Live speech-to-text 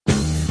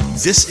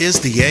This is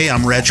The Yay.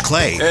 I'm Reg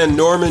Clay. And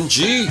Norman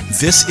G.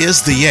 This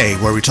is The Yay,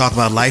 where we talk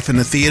about life in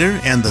the theater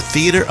and the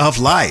theater of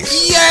life.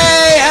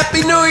 Yay!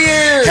 Happy New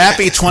Year!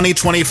 Happy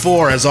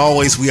 2024. As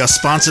always, we are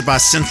sponsored by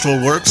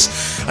Central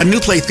Works, a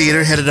new play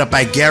theater headed up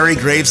by Gary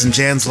Graves and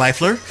Jan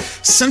Leifler.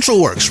 Central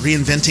Works,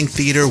 reinventing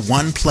theater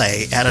one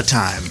play at a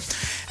time.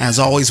 As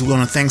always, we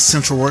want to thank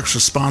Central Works for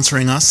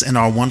sponsoring us and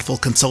our wonderful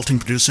consulting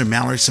producer,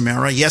 Mallory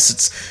Samara. Yes,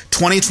 it's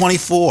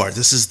 2024.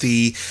 This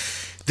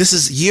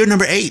is year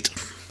number 8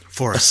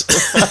 for us.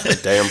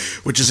 Damn.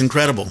 Which is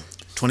incredible.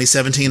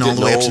 2017 all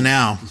the way up to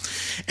now.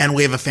 And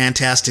we have a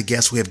fantastic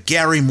guest. We have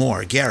Gary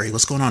Moore. Gary,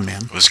 what's going on,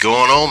 man? What's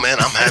going on, man?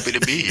 I'm happy to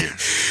be here.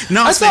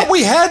 I thought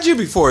we had you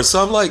before,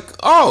 so I'm like,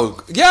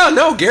 oh, yeah,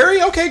 no,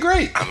 Gary? Okay,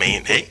 great. I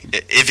mean, hey,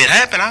 if it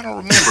happened, I don't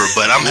remember,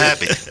 but I'm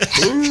happy.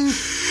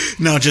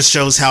 No, it just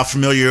shows how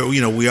familiar,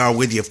 we are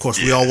with you. Of course,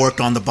 we all worked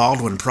on the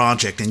Baldwin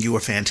project, and you were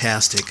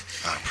fantastic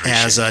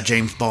as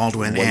James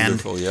Baldwin.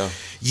 Wonderful, yeah.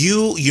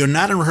 You're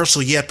not in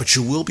rehearsal yet, but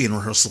you will be in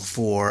rehearsal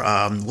for,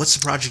 what's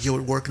the project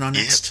you're working on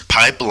next? Yeah,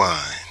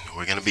 Pipeline.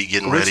 We're going to be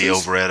getting ready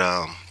over at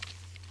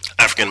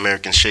African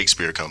American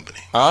Shakespeare Company.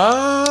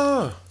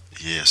 Ah.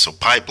 Yeah, so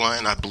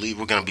Pipeline, I believe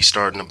we're going to be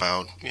starting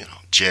about,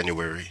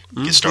 January.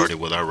 Get started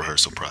with our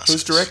rehearsal process.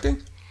 Who's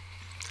directing?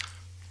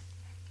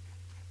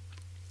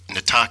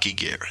 Nataki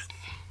Garrett.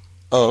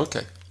 Oh,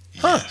 okay.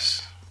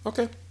 Yes.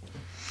 Okay.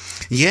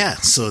 Yeah,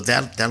 so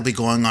that'll be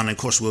going on. Of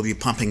course, we'll be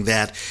pumping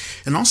that.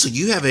 And also,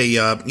 you have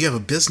a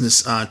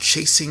business,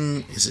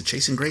 Chasing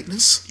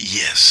Greatness?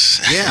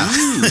 Yes. Yeah,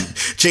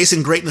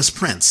 Chasing Greatness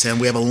prints, and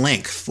we have a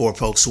link for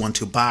folks who want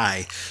to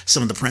buy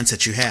some of the prints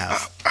that you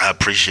have. I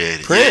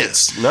appreciate it.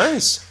 Prints, yeah.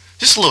 Nice.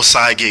 Just a little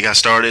side gig I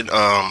started,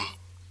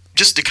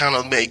 just to kind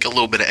of make a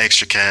little bit of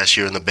extra cash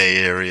here in the Bay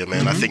Area,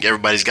 man. I think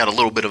everybody's got a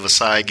little bit of a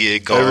side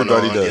gig going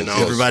Everybody on. does. Yes.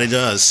 Everybody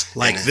does.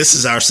 Like, this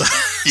is our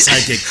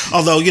side gig.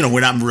 Although,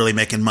 we're not really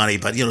making money,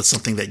 but, it's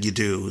something that you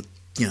do,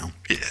 Yeah.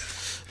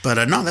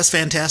 But, no, that's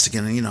fantastic.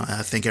 And,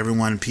 I think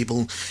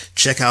people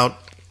check out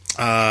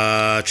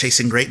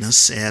Chasing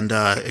Greatness. And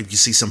if you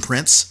see some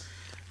prints,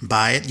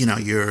 buy it.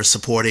 You're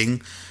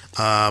supporting,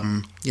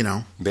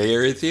 Bay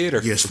Area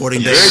Theater. You're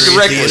supporting Bay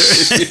Area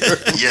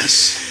Theater.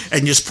 Yes.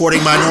 And you're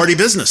supporting minority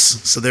business.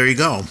 So there you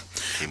go.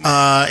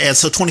 And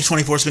so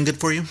 2024 has been good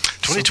for you?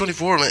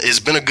 2024, man, it's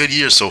been a good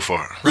year so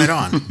far. Right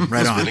on.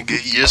 Right on. It's been a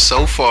good year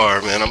so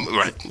far, man. I'm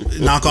right.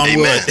 Knock on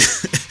Amen.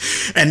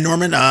 wood. And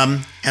Norman,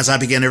 as I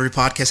begin every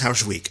podcast,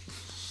 how's your week?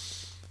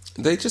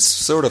 They just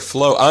sort of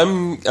flow.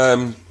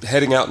 I'm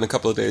heading out in a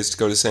couple of days to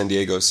go to San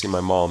Diego to see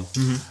my mom.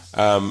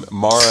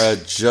 Mara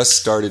just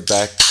started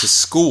back to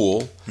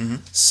school,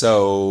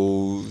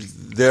 so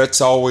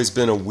that's always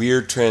been a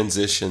weird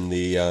transition.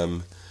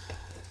 The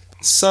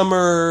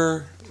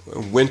summer,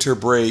 winter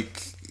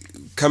break,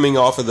 coming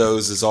off of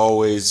those is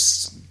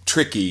always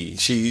tricky.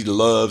 She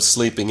loves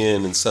sleeping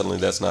in, and suddenly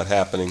that's not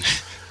happening.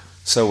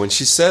 So when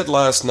she said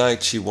last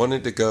night she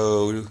wanted to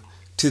go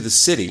to the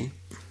city,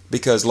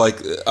 because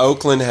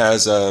Oakland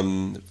has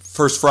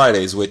First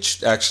Fridays,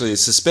 which actually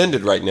is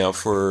suspended right now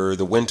for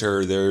the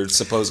winter. They're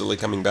supposedly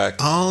coming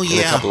back in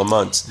a couple of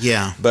months.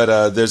 Yeah.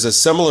 But there's a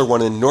similar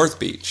one in North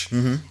Beach.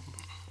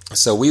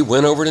 So we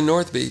went over to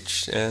North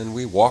Beach, and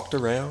we walked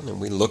around,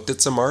 and we looked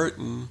at some art,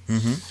 and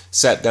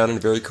sat down in a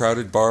very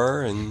crowded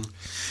bar, and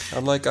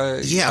I'm like,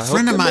 a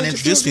friend of mine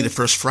introduced me to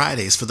First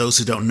Fridays. For those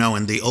who don't know,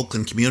 in the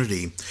Oakland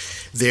community,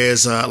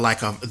 there's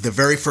the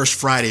very first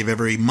Friday of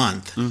every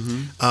month.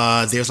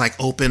 There's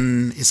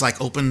open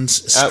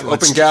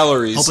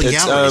galleries. Open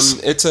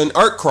galleries. It's an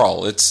art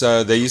crawl. It's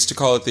they used to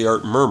call it the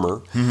Art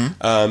Murmur.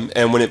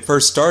 And when it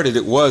first started,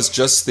 it was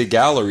just the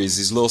galleries,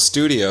 these little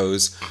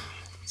studios,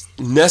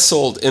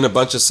 nestled in a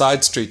bunch of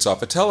side streets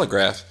off of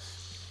Telegraph.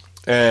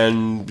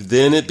 And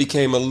then it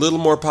became a little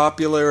more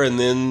popular, and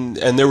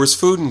there was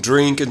food and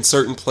drink in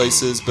certain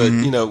places, but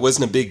it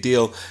wasn't a big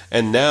deal.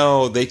 And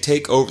now they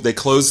take over. They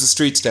close the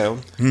streets down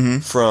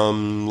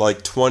from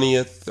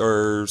 20th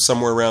or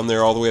somewhere around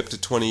there all the way up to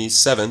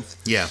 27th.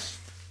 Yeah,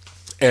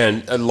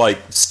 and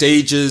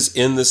stages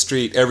in the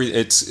street.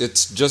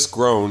 It's just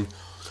grown.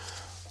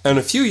 And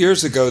a few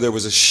years ago there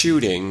was a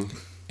shooting,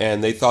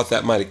 and they thought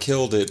that might have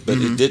killed it, but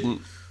it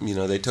didn't.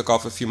 They took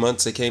off a few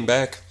months. They came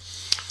back.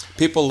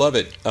 People love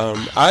it.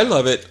 I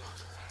love it.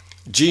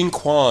 Jean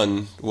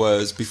Quan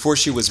was, before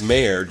she was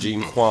mayor,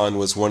 Jean Quan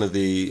was one of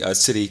the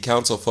city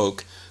council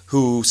folk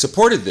who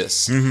supported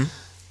this.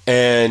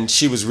 And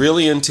she was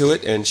really into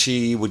it, and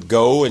she would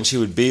go and she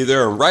would be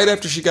there. And right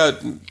after she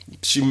got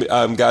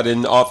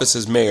in office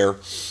as mayor,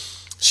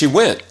 she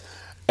went.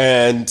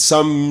 And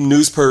some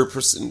news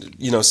person,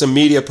 some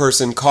media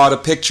person caught a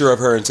picture of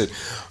her and said,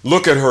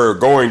 "Look at her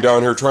going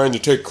down here trying to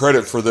take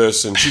credit for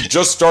this, and she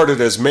just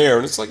started as mayor."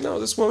 And it's like, no,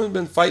 this woman's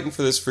been fighting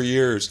for this for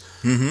years.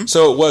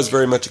 So it was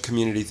very much a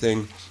community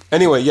thing.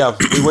 Anyway, yeah,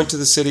 we went to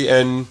the city,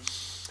 and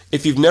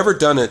if you've never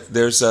done it,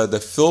 there's the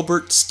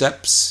Filbert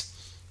Steps.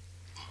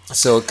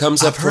 So it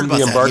comes up from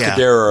the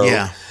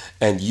Embarcadero,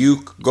 and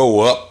you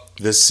go up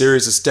this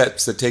series of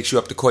steps that takes you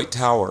up to Coit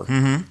Tower.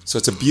 So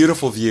it's a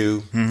beautiful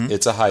view.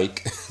 It's a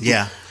hike.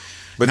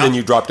 but then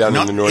you drop down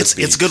in the North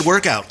Beach. It's good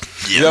workout.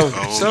 Yeah.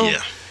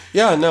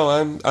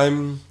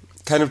 I'm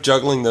kind of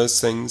juggling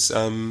those things.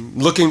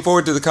 Looking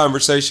forward to the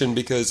conversation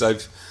because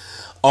I've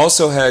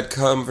also had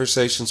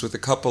conversations with a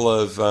couple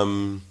of,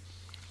 I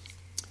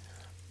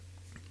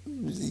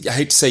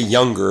hate to say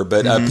younger,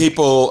 but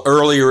people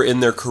earlier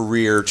in their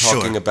career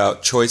talking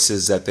about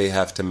choices that they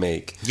have to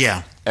make.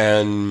 Yeah.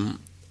 And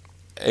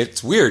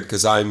it's weird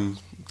because I'm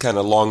kind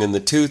of long in the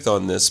tooth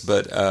on this,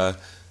 but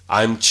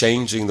I'm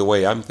changing the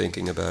way I'm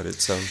thinking about it.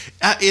 So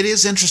it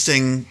is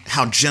interesting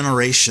how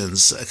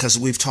generations, because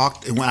we've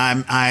talked when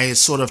I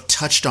sort of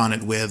touched on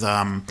it with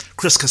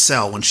Chris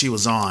Cassell when she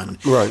was on,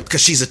 right?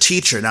 Because she's a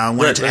teacher. Now I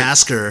wanted to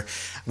ask her.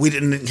 We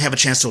didn't have a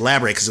chance to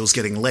elaborate because it was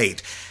getting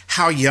late.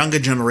 How younger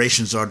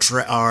generations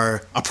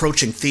are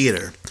approaching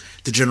theater,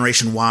 the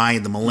Generation Y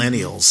and the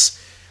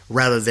Millennials,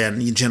 rather than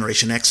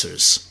Generation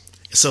Xers.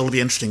 So it'll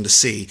be interesting to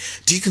see.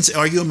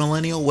 Are you a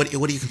millennial? What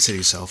do you consider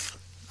yourself,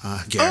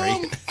 Gary?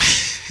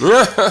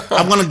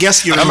 I'm going to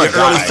guess you're in your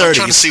early 30s. I'm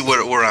trying to see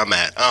where I'm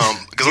at,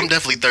 because I'm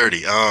definitely 30.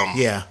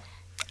 Yeah.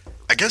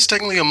 I guess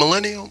technically a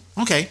millennial.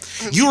 Okay.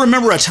 You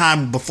remember a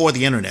time before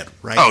the internet,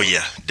 right? Oh,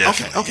 yeah,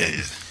 definitely. Okay.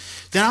 Yeah.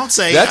 Then I would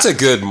say... That's a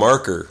good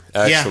marker,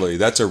 actually. Yeah.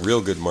 That's a real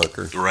good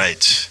marker.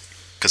 Right.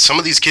 Because some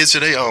of these kids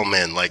today, oh,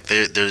 man, like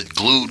they're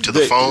glued to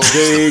the phones,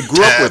 they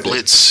grew tablets. Up with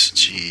it.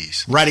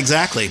 Jeez. Right,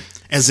 exactly.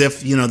 As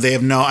if they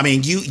have no. I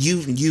mean,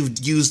 you've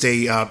used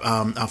a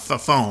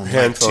phone,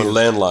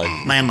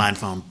 landline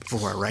phone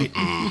before, right?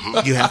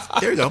 Mm-hmm. You have.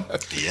 There you go.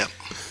 Yep.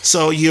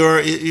 So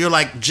you're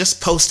like just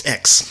post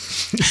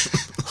X.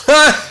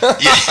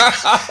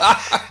 Yeah.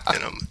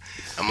 And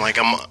I'm claim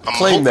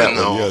hoping that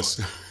though. One, yes.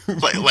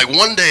 like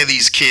one day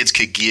these kids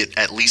could get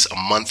at least a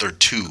month or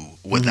two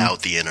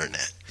without the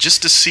internet.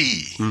 Just to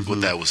see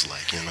what that was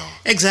like,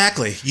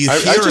 Exactly.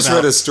 I just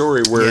read a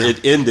story where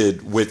it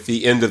ended with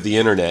the end of the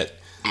internet.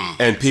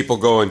 And people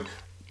going,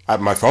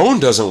 my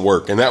phone doesn't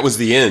work, and that was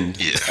the end.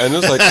 Yeah. And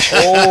it's like,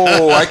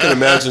 I can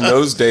imagine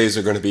those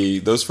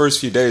first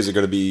few days are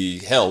going to be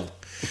hell.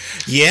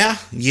 Yeah,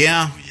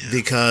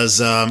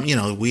 because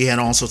we had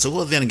all sorts of.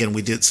 Well, then again,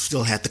 we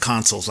still had the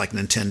consoles like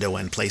Nintendo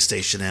and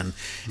PlayStation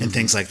and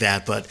things like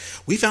that. But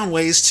we found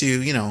ways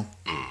to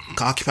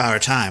occupy our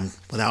time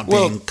without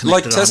being connected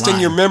like testing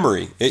online. your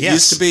memory. It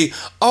used to be,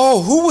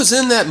 who was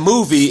in that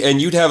movie,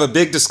 and you'd have a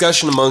big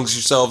discussion amongst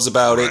yourselves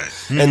about it.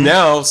 Mm-hmm. And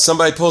now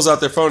somebody pulls out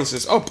their phone and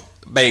says,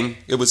 bang,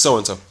 it was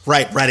so-and-so.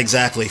 Right,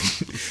 exactly.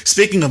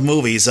 Speaking of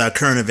movies,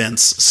 current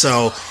events,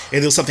 so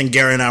it was something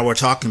Gary and I were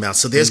talking about.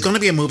 So there's going to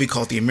be a movie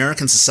called The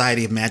American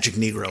Society of Magic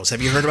Negroes.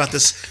 Have you heard about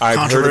this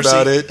controversy? I've heard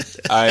about it.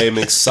 I am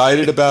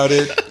excited about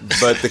it,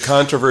 but the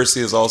controversy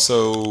is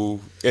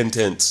also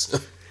intense.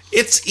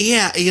 It's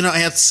a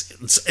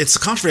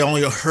controversy I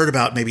only heard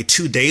about maybe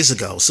 2 days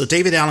ago. So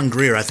David Alan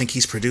Grier, I think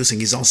he's producing.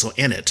 He's also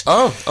in it.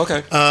 Oh,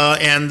 okay.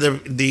 And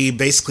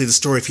basically the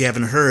story, if you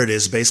haven't heard,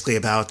 is basically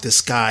about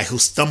this guy who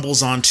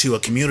stumbles onto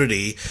a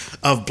community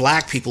of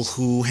black people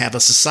who have a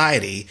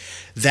society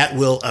that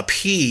will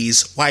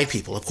appease white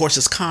people. Of course,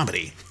 it's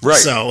comedy. Right.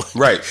 So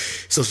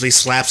it's these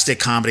slapstick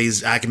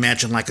comedies. I can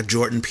imagine like a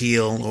Jordan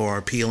Peele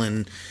or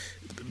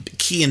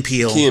Key and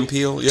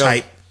Peele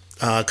type.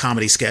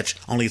 Comedy sketch,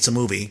 only it's a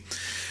movie.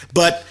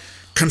 But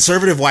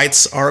conservative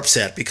whites are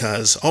upset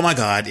because, oh my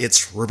God,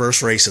 it's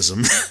reverse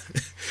racism.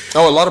 A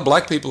lot of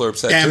black people are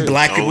upset and too.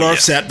 Black people are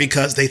upset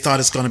because they thought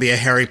it's going to be a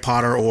Harry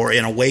Potter or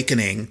an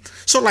Awakening.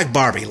 Sort of like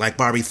Barbie. Like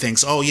Barbie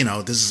thinks,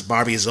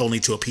 Barbie is only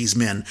to appease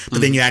men.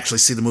 But then you actually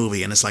see the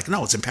movie and it's like,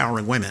 no, it's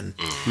empowering women.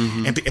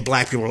 Mm-hmm. And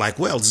black people are like,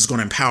 well, this is going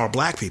to empower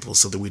black people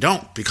so that we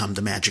don't become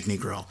the magic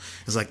Negro.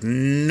 It's like,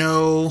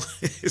 no,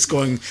 it's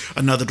going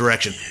another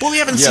direction. But we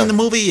haven't seen the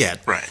movie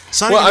yet. Right.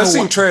 So I've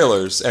seen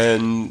trailers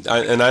and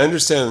I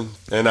understand,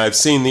 and I've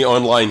seen the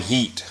online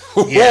heat.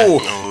 Yeah.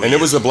 And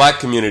it was the black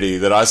community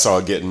that I saw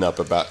getting up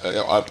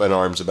in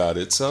arms about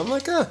it. So I'm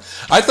like, I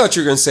thought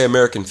you were going to say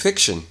American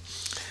Fiction.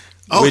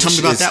 Oh, tell me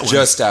about that one.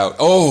 Just out.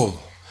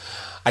 Oh,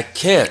 I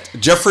can't.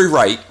 Jeffrey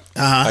Wright.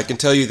 I can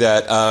tell you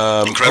that.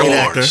 Incredible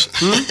artist.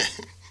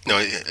 No,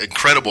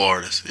 incredible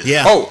artist.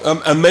 Yeah.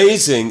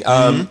 Amazing.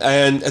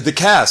 And the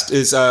cast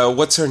is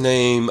what's her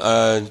name?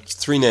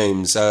 3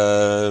 names.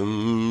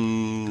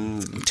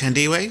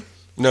 Tandiwe?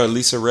 No,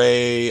 Lisa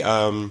Ray.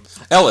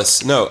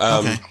 Ellis. No. Okay.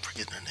 I'm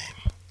forgetting her name.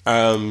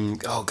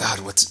 Oh God,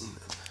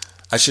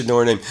 I should know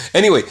her name.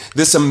 Anyway,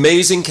 this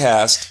amazing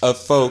cast of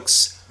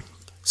folks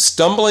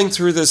stumbling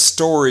through this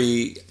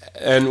story,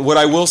 and what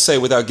I will say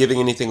without giving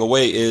anything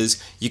away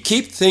is you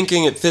keep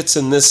thinking it fits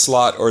in this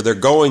slot or they're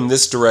going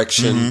this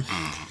direction,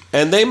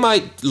 and they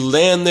might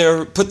land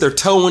there, put their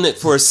toe in it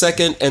for a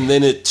second, and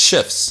then it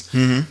shifts.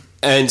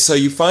 And so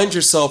you find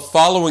yourself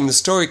following the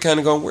story, kind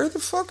of going, where the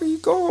fuck are you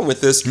going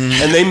with this?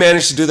 And they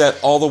managed to do that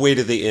all the way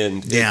to the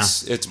end. Yeah.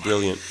 It's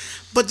brilliant.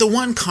 But the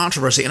one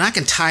controversy, and I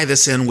can tie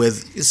this in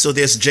with, so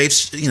there's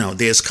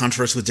there's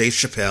controversy with Dave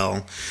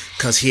Chappelle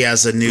because he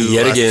has a new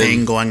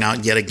thing going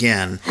out yet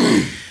again.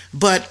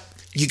 But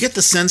you get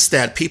the sense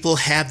that people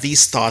have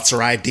these thoughts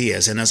or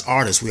ideas, and as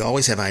artists, we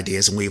always have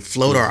ideas, and we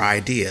float our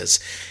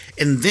ideas.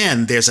 and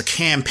then there's a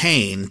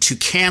campaign to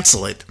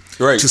cancel it,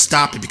 Right. to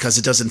stop it because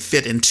it doesn't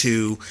fit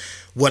into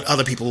what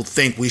other people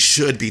think we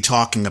should be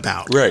talking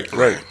about. Right.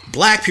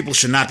 Black people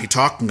should not be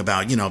talking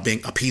about,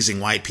 being appeasing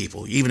white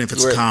people, even if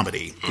it's a Right.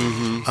 comedy.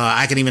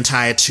 I can even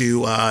tie it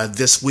to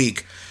this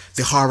week,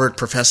 the Harvard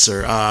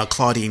professor,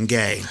 Claudine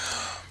Gay,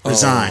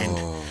 resigned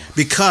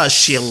because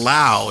she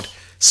allowed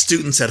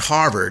students at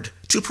Harvard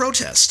to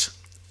protest.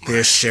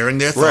 They're sharing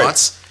their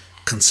thoughts.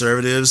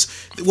 Conservatives,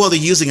 well, they're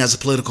using it as a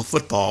political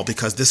football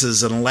because this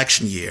is an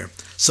election year.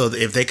 So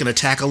if they can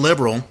attack a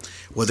liberal,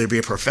 whether it be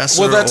a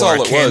professor That's or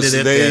all a it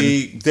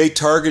candidate, was. They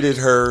targeted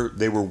her.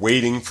 They were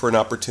waiting for an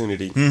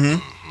opportunity.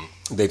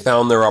 They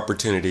found their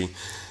opportunity.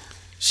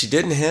 She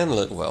didn't handle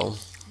it well,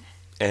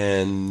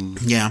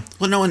 and yeah.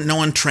 Well, no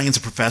one trains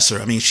a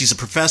professor. I mean, she's a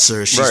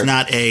professor. She's Right.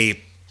 not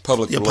a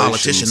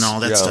politician and all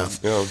that stuff.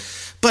 Yeah.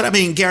 But I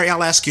mean, Gary,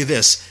 I'll ask you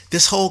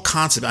this whole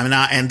concept. I mean,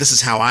 and this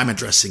is how I'm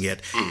addressing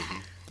it.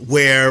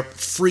 Where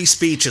free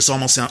speech is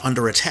almost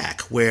under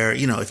attack, where,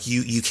 if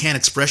you can't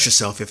express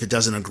yourself if it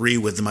doesn't agree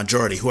with the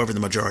majority, whoever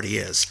the majority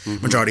is,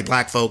 majority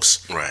black folks,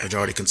 Right.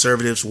 majority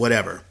conservatives,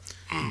 whatever.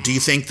 Do you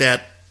think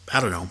that, I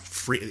don't know,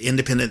 free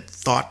independent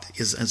thought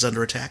is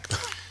under attack?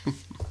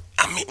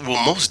 I mean,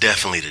 well, most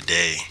definitely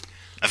today.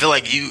 I feel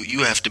like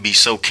you have to be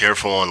so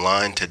careful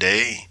online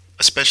today,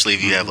 especially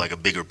if you have like a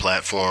bigger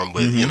platform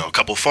with a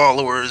couple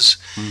followers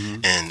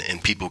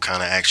and people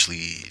kind of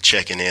actually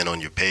checking in on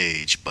your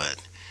page, but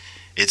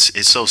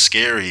it's so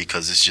scary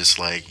because it's just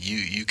like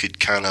you could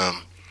kind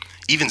of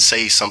even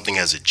say something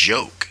as a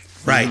joke,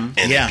 Right.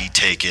 and Yeah. it be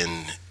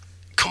taken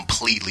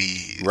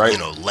completely Right.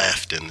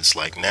 left, and it's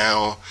like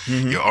now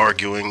you're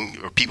arguing,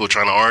 or people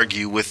trying to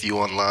argue with you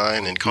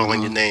online and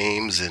calling your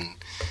names, and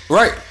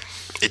Right.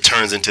 it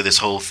turns into this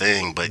whole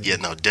thing. But yeah,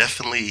 no,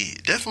 definitely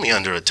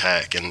under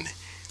attack, and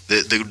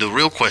the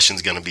real question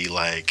is going to be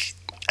like,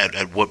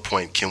 at what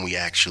point can we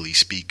actually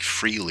speak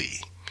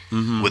freely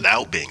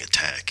without being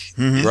attacked?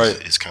 Right.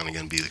 It's kind of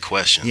going to be the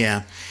question.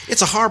 Yeah.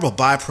 It's a horrible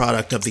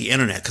byproduct of the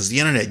internet, because the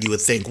internet, you would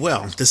think,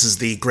 well, this is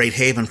the great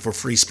haven for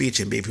free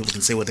speech and people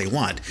can say what they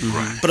want.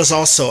 But it's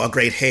also a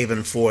great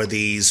haven for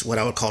these, what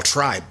I would call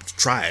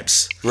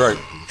tribes. Right.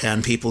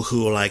 And people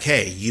who are like,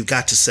 hey, you've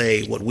got to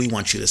say what we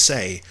want you to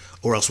say,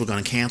 or else we're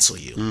going to cancel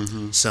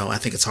you. So I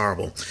think it's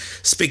horrible.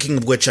 Speaking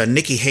of which,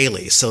 Nikki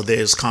Haley, so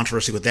there's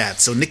controversy with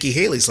that. So Nikki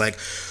Haley's like,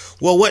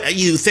 well, what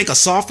you think a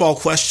softball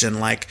question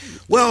like,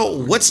 well,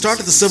 what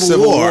started the Civil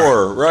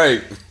War?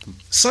 Right.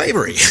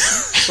 Slavery.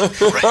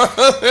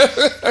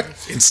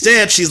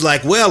 Instead, she's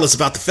like, well, it's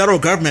about the federal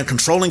government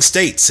controlling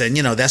states, and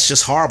that's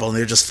just horrible, and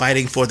they're just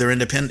fighting for their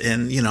independent,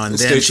 and and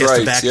then she has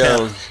to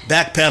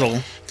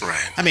backpedal.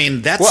 Right. I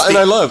mean, that's and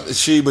I love.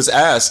 She was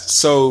asked,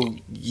 so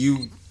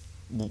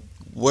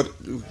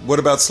what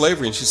about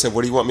slavery? And she said,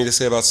 what do you want me to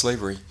say about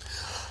slavery?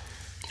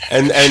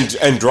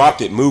 And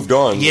dropped it, moved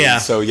on. Yeah.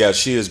 And so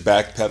she is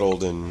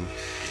backpedaled and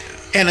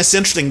it's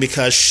interesting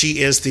because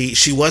she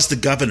was the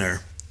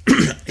governor.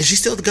 Is she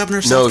still the governor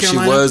of South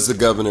Carolina? No, she was the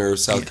governor of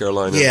South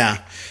Carolina. Yeah.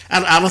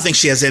 I don't think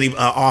she has any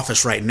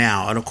office right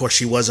now. And of course,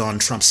 she was on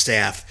Trump's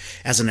staff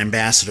as an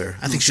ambassador.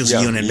 I think she was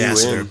a UN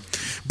ambassador.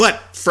 But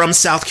from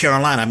South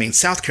Carolina, I mean,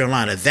 South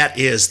Carolina, that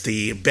is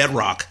the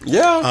bedrock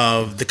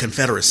of the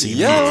Confederacy.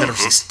 Yeah. The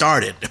Confederacy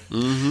started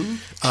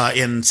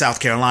in South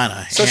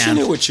Carolina. So she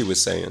knew what she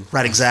was saying.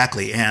 Right,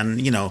 exactly. And,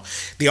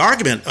 the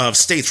argument of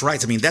states'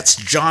 rights, I mean, that's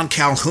John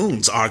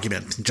Calhoun's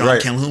argument.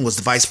 John Calhoun was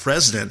the vice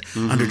president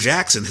under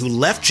Jackson, who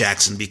left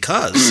Jackson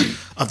because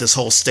of this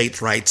whole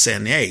state rights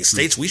and, hey,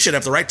 states, we should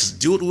have the right to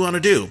do what we want to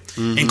do,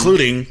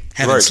 including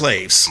having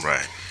slaves.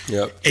 Right.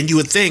 Yep. And you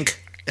would think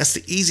that's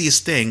the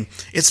easiest thing.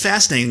 It's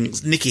fascinating,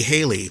 Nikki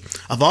Haley.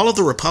 Of all of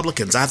the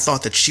Republicans, I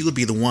thought that she would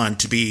be the one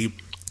to be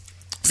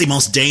the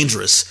most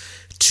dangerous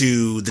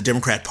to the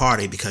Democrat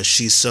Party because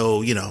she's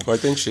so, I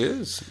think she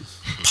is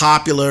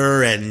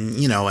popular and,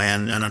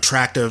 and an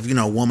attractive,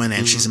 woman,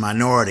 and she's a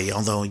minority,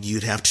 although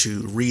you'd have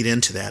to read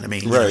into that. I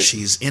mean,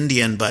 she's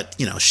Indian, but,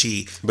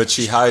 But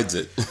she hides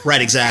it.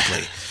 Right,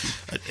 exactly.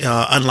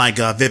 Unlike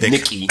Vivek.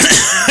 Nikki.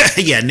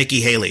 Yeah,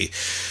 Nikki Haley.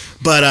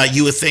 But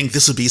you would think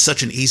this would be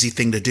such an easy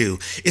thing to do.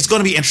 It's going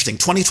to be interesting.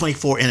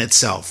 2024 in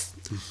itself,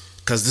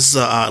 because this is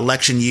an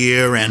election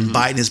year and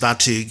Biden is about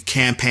to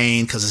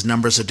campaign because his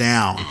numbers are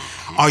down.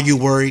 Are you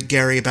worried,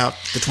 Gary, about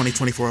the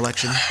 2024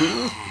 election?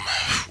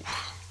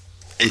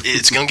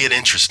 It's going to get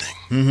interesting.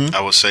 I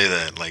will say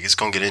that. Like, it's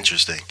going to get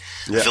interesting.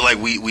 Yeah. I feel like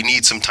we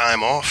need some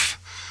time off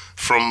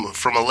from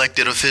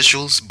elected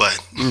officials, but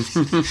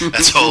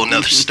that's a whole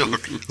nother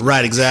story.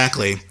 Right,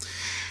 exactly.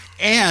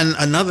 And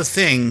another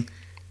thing,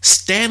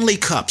 Stanley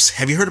Cups.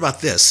 Have you heard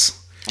about this?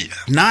 Yeah.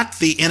 Not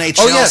the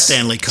NHL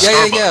Stanley Cup.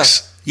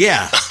 Starbucks.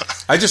 Yeah.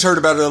 I just heard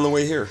about it on the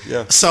way here.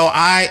 Yeah. So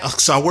I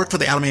work for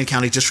the Alameda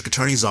County District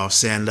Attorney's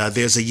Office, and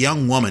there's a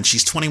young woman.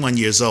 She's 21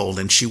 years old,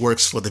 and she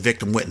works for the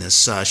Victim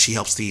Witness. She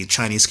helps the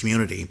Chinese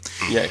community.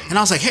 Yeah. And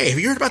I was like, hey, have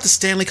you heard about the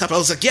Stanley Cup? I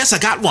was like, yes, I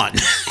got one.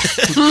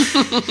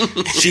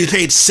 She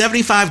paid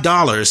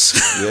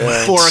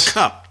 $75 for a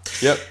cup.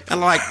 Yep. And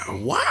I'm like,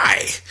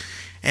 why?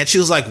 And she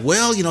was like,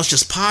 well, it's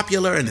just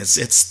popular, and it's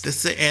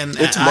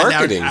It's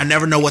marketing. I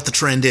never know what the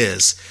trend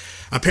is.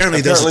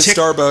 Apparently there's a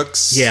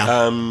Starbucks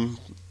Yeah.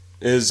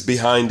 is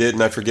behind it,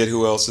 and I forget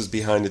who else is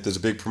behind it. There's a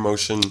big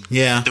promotion.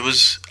 Yeah. There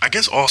was, I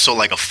guess, also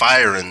like a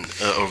fire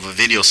of a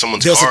video.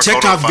 Someone's There's car a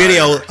TikTok caught on fire.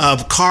 video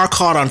of car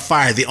caught on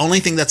fire. The only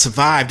thing that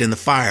survived in the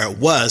fire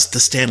was the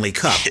Stanley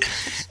Cup.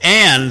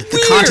 And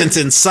the contents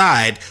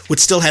inside, which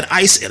still had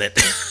ice in it.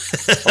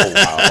 Oh,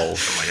 wow. I'm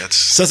like, that's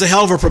So it's a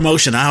hell of a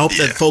promotion. I hope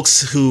that Yeah.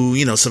 folks who,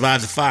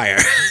 survived the fire.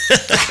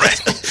 right.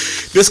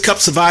 This cup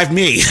survived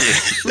me.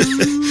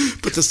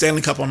 Put the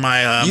Stanley Cup on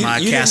my You my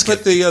didn't casket.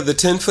 put the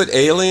 10-foot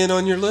alien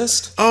on your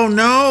list? Oh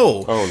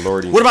no! Oh,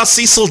 Lordy. What about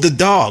Cecil the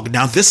dog?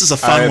 Now this is a I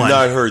fun have one.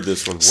 not heard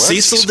this one. What?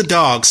 Cecil the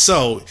dog.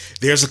 So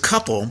there's a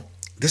couple.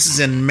 This is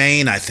in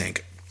Maine, I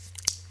think,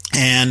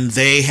 and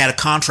they had a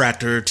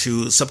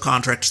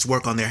subcontractors to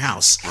work on their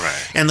house.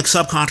 Right. And the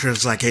subcontractor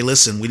was like, "Hey,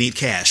 listen, we need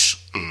cash."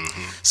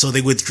 So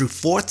they withdrew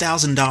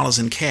 $4,000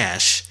 in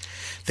cash.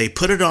 They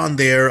put it on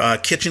their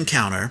kitchen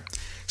counter.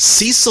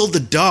 Cecil the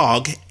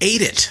dog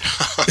ate it.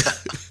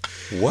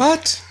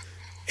 What?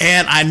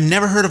 And I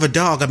never heard of a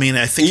dog. I mean,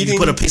 I think you Eating-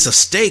 put a piece of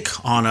steak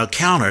on a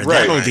counter,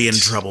 Right. that would be in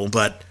Right. trouble.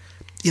 But,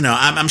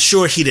 I'm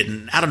sure he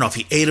didn't. I don't know if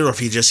he ate it or if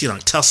he just,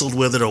 tussled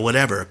with it or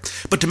whatever.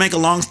 But to make a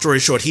long story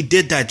short, he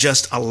did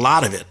digest a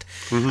lot of it.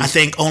 I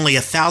think only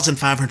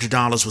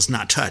 $1,500 was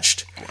not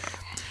touched. Wow.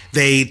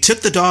 They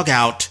took the dog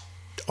out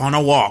on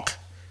a walk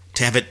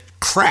to have it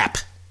crap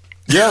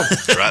Yeah.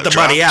 the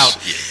body out.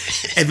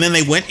 And then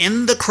they went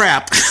in the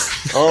crap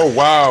Oh,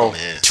 wow.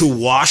 to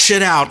wash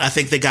it out. I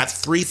think they got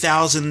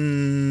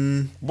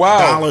 $3,000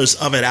 Wow.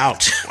 of it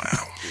out.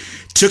 Wow.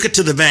 Took it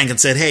to the bank and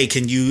said, "Hey,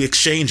 can you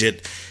exchange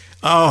it?"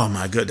 Oh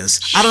my goodness!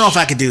 I don't know if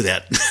I could do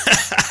that.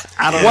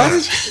 I don't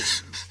know.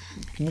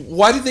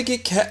 Why did they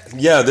get cat?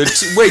 Yeah,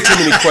 there's way too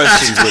many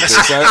questions with this.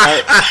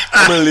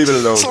 I'm going to leave it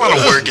alone. There's a lot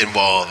of work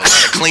involved. A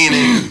lot of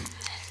cleaning.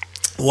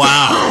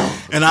 Wow!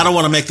 And I don't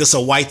want to make this a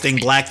white thing,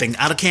 black thing.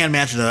 I can't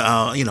imagine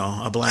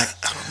a black.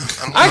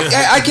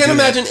 I can't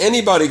imagine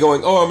anybody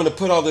going, "Oh, I'm going to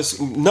put all this."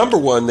 Number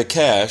one, the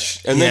cash,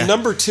 and Yeah. then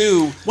number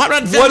two, What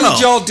about what Venmo?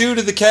 did y'all do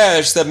to the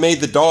cash that made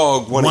the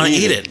dog want to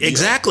eat it?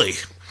 Exactly,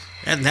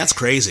 and that's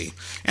crazy.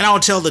 And I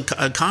would tell the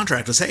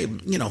contractors, "Hey,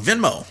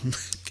 Venmo,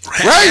 Right.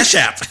 Cash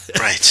App,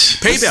 Right.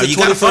 PayPal. It's You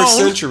the got a 21st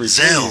phone?" century.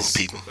 Zelle, please.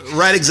 people.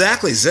 Right,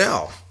 exactly,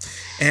 Zelle.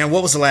 And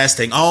what was the last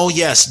thing? Oh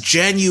yes,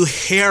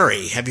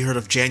 January. Have you heard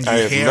of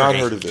January? I have not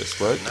heard of this.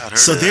 What? Not heard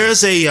So of that.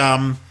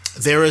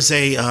 there is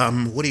a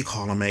what do you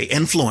call him? A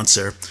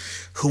influencer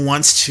who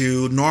wants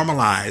to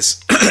normalize.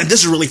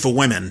 This is really for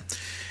women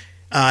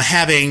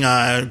having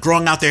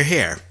growing out their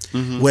hair,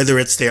 whether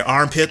it's their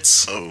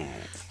armpits. Oh.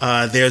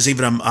 There's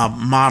even a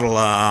model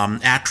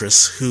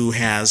actress who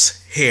has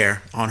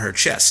hair on her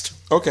chest.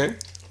 Okay.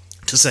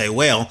 To say,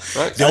 well,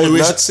 Right. the I only have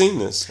reason not seen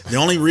this. the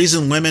only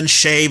reason women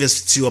shave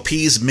is to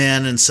appease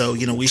men, and so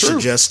we True. should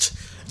just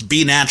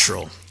be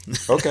natural.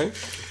 Okay.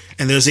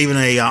 And there's even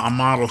a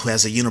model who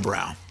has a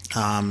unibrow.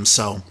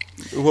 So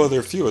Well, there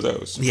are a few of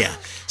those. yeah,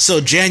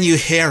 so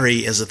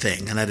January is a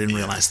thing, and I didn't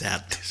realize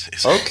that.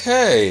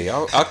 Okay.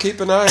 I'll keep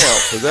an eye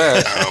out for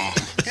that.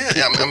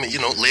 Yeah, I mean,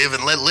 live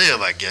and let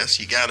live. I guess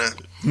you gotta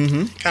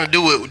kind of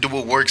do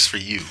what works for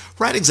you.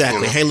 Right,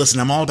 exactly. Hey, listen,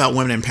 I'm all about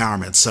women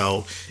empowerment.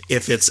 So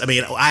if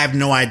I have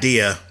no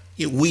idea.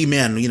 We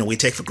men, we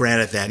take for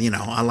granted that,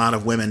 a lot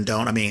of women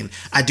don't. I mean,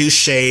 I do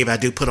shave. I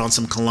do put on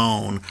some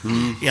cologne.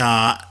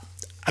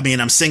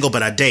 I'm single,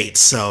 but I date.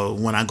 So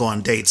when I go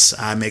on dates,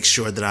 I make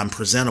sure that I'm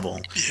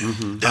presentable.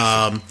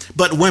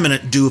 But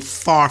women do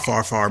far,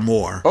 far, far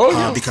more. Oh,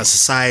 yeah. Because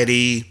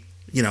society,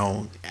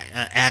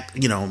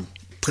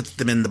 put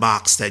them in the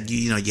box that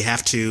you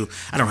have to.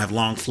 I don't have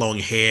long flowing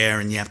hair,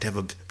 and you have to have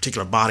a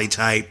particular body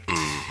type.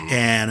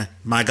 And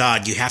my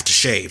God, you have to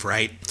shave,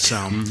 right?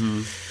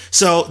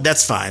 So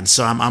that's fine.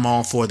 So I'm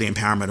all for the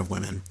empowerment of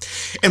women.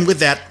 And with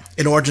that,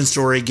 an origin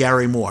story,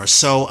 Gary Moore.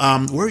 So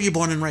where were you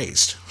born and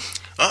raised?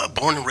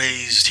 Born and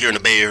raised here in the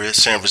Bay Area,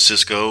 San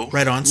Francisco.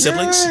 Right on.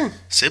 Siblings? Yay.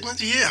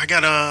 Siblings? Yeah, I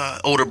got a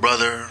older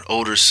brother,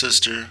 older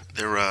sister.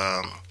 They're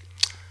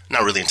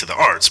not really into the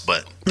arts,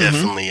 but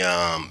definitely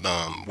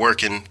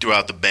working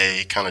throughout the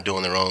Bay, kind of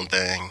doing their own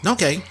thing.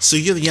 Okay. So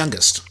you're the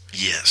youngest.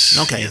 Yes.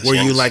 Okay. Yes, Were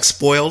you yes. like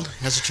spoiled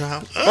as a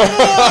child? Is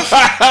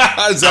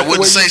that I the wouldn't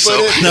way say you so.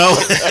 put it? No.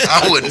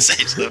 I wouldn't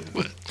say so,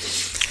 but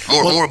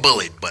more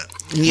bullied. But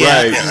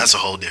Yeah. Right. yeah, that's a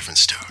whole different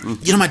story.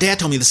 My dad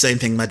told me the same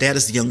thing. My dad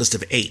is the youngest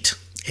of 8.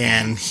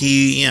 And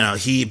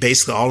he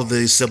basically, all of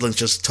the siblings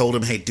just told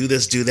him, hey, do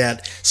this, do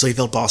that. So he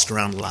felt bossed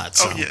around a lot.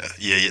 So. Oh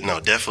yeah, no,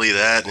 definitely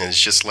that. And it's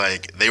just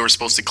like they were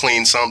supposed to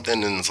clean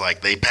something, and it's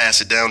like they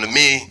pass it down to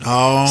me.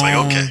 Oh. It's like,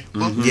 okay,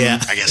 well, Yeah.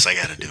 I guess I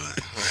got to do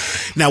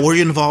it. Now, were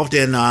you involved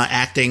in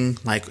acting,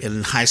 like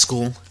in high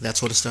school, that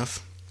sort of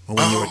stuff? Or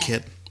when you were a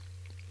kid?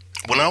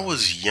 When I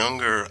was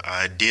younger,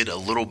 I did a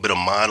little bit of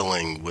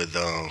modeling with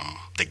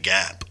the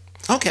Gap.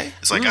 Okay.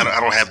 It's like I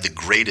don't have the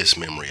greatest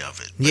memory of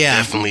it. But Yeah.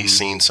 definitely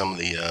seen some of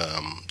the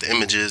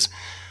images.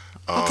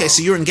 Okay,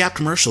 so you're in Gap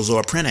commercials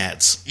or print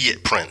ads. Yeah,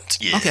 print.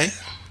 Yeah. Okay.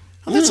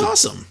 Oh, that's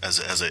awesome. as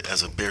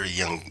a very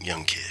young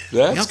kid.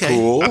 That's Okay.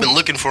 cool. I've been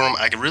looking for them.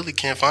 I really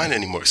can't find it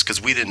anymore. It's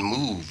because we didn't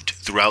moved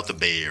throughout the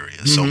Bay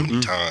Area so many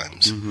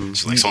times.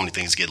 So like so many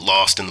things get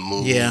lost in the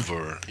move, Yeah.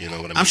 or you know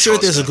what I mean. I'm sure All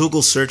there's a stuff.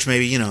 Google search,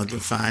 maybe, to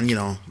find,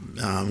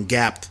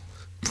 Gap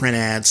print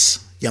ads,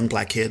 young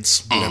black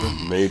kids, whatever.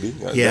 Maybe.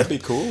 Yeah. That'd be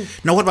cool.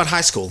 Now, what about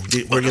high school?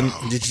 Did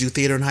you do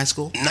theater in high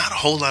school? Not a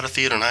whole lot of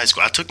theater in high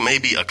school. I took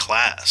maybe a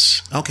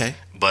class, Okay.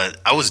 but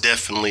I was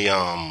definitely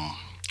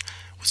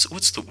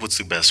what's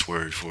the best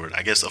word for it?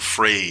 I guess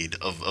afraid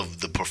of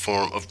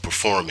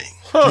performing.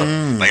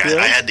 Like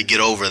I had to get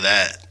over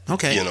that.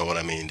 Okay. You know what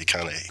I mean, to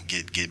kind of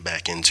get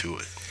back into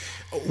it.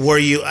 Were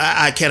you?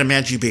 I can't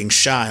imagine you being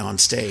shy on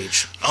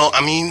stage. Oh,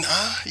 I mean,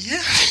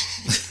 yeah.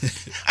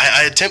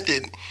 I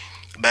attempted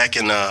back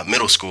in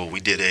middle school. We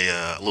did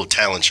a little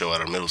talent show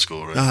at our middle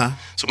school, right? Uh-huh.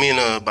 So me and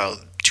about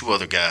 2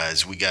 other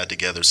guys, we got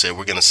together, said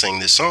we're gonna sing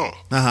this song.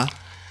 Uh huh.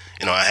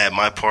 I had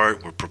my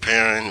part. We're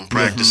preparing and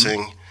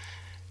practicing,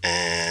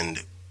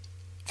 and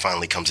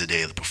finally comes the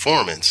day of the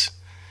performance.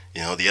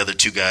 The other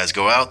 2 guys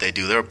go out. They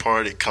do their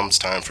part. It comes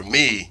time for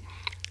me.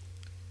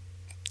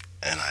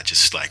 And I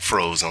just like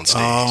froze on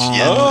stage. Oh,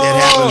 Yeah.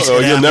 it happens. Oh,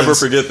 It you'll never happens.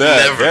 forget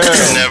that.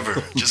 Damn.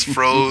 Never. Just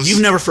froze.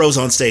 You've never froze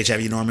on stage,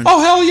 have you, Norman?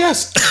 Oh, hell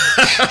yes.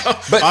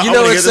 But I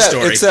wanna hear the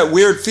story. it's that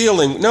weird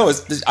feeling. No,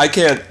 I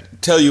can't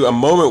tell you a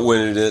moment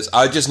when it is.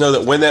 I just know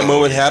that when that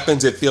moment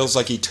happens, it feels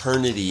like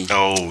eternity.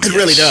 Oh, It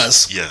really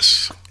does.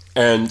 Yes.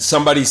 And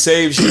somebody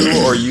saves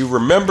you or you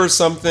remember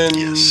something.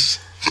 Yes.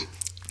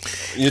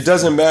 It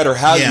doesn't matter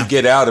how Yeah. you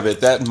get out of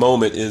it. That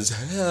moment is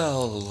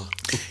hell.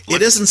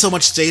 It isn't so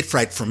much stage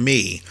fright for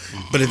me,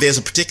 but if there's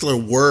a particular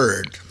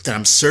word that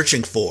I'm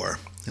searching for,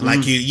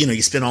 like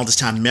you spend all this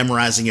time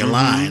memorizing your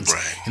lines,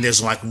 Right. and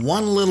there's like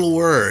one little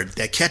word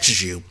that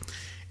catches you,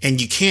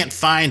 and you can't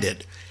find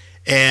it,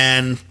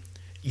 and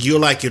you're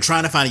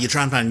trying to find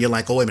it, and you're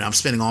like, oh wait a minute, I'm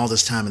spending all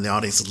this time, and the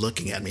audience is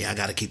looking at me. I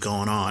got to keep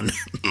going on,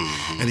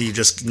 and then you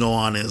just go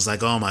on, and it's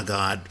like, oh my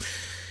God.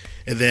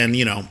 And then,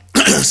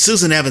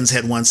 Susan Evans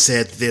had once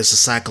said there's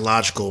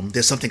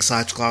something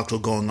psychological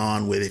going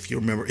on with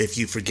if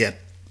you forget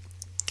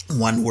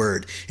one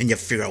word and you have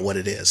to figure out what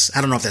it is.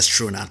 I don't know if that's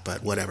true or not,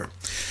 but whatever.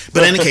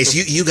 But in any case,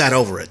 you got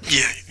over it.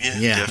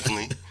 Yeah,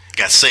 definitely.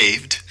 Got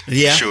saved.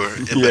 Yeah. Sure.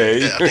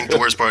 Yay. But I think the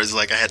worst part is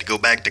like I had to go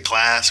back to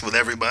class with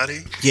everybody.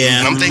 Yeah.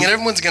 And I'm thinking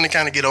everyone's going to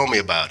kind of get on me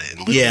about it.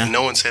 And Yeah.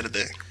 no one said a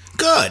thing.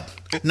 Good.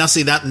 Now,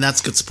 see,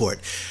 that's good support.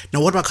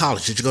 Now, what about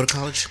college? Did you go to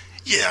college?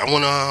 Yeah, I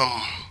went,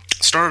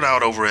 started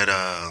out over at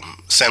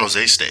San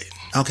Jose State.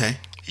 Okay.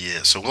 Yeah,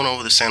 so went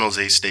over to San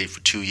Jose State for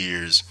 2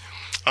 years.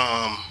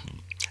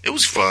 It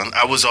was fun.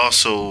 I was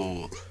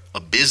also a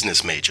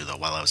business major though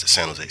while I was at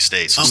San Jose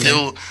State, so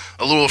still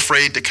a little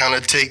afraid to kind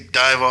of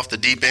dive off the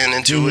deep end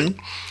into it.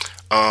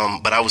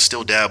 But I was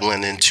still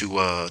dabbling into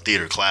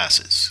theater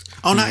classes.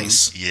 Oh,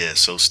 nice. Yeah,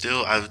 so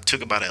still I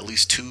took about at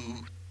least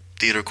 2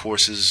 theater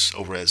courses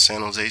over at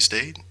San Jose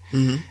State,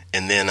 and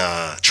then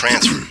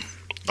transferred.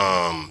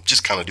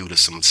 Just kind of due to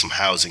some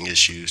housing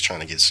issues, trying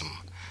to get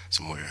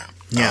somewhere.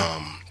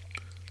 Yeah.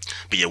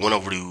 But yeah, went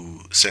over to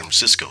San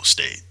Francisco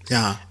State.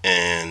 Yeah.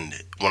 And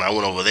when I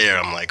went over there,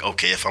 I'm like,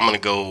 okay, if I'm gonna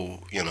go,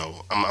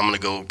 I'm gonna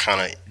go kind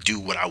of do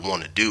what I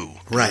want to do,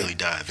 Right. really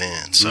dive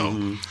in.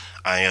 So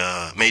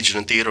I majored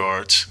in theater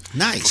arts,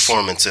 Nice.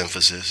 performance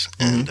emphasis,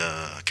 and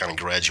kind of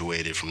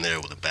graduated from there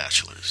with a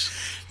bachelor's.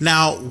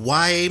 Now,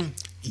 why?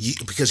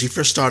 Because you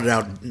first started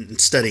out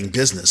studying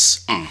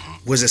business.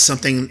 Was there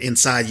something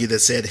inside you that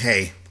said,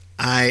 "Hey,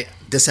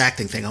 this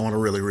acting thing, I want to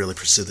really, really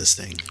pursue this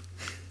thing"?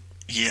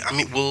 Yeah, I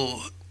mean,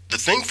 well, the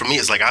thing for me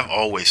is like I've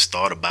always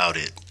thought about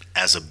it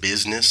as a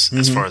business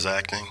as far as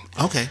acting.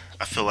 Okay.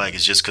 I feel like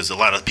it's just because a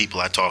lot of people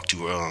I talked to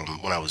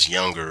when I was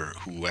younger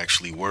who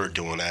actually were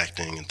doing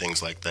acting and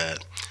things like that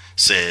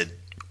said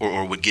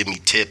or would give me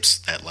tips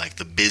that like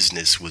the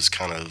business was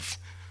kind of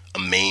a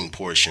main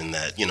portion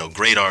that,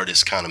 great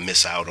artists kind of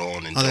miss out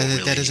on and don't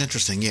really. That is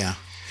interesting, yeah.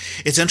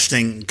 It's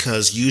interesting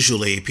because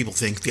usually people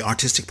think the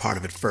artistic part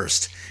of it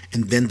first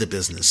and then the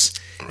business.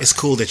 Right. It's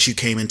cool that you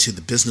came into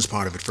the business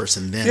part of it first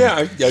and then.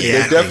 Yeah,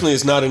 there definitely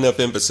is not enough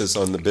emphasis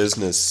on the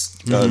business,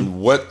 on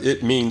what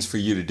it means for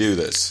you to do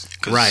this.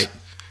 Right.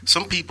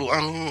 Some people,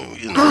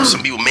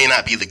 some people may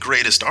not be the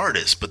greatest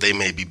artists, but they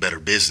may be better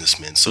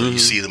businessmen. So you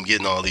see them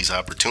getting all these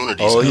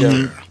opportunities out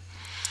there.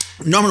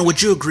 Norman,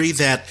 would you agree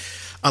that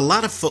a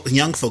lot of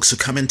young folks who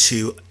come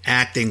into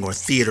acting or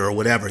theater or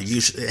whatever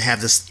usually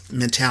have this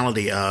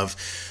mentality of,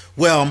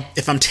 well,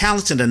 if I'm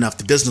talented enough,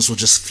 the business will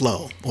just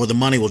flow or the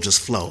money will just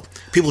flow.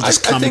 People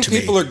just come to me. I think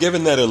people are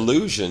given that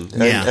illusion.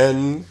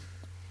 And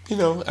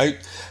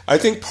I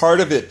think part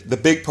of it, the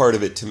big part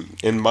of it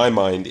in my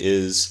mind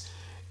is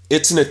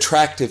it's an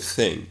attractive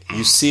thing.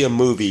 You see a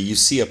movie, you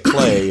see a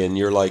play, and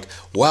you're like,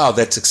 wow,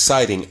 that's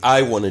exciting.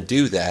 I want to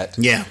do that.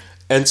 Yeah.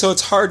 And so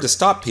it's hard to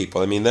stop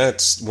people. I mean,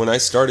 that's when I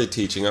started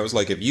teaching. I was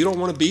like, if you don't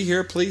want to be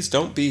here, please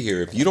don't be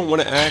here. If you don't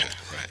want to act,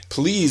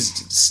 please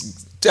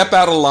step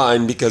out of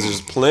line because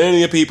there's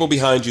plenty of people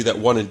behind you that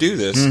want to do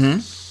this.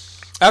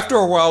 After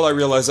a while, I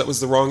realized that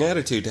was the wrong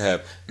attitude to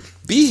have.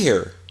 Be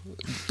here.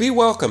 be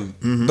welcome,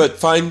 but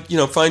find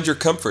your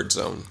comfort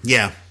zone.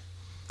 Yeah.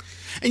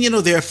 And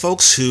there are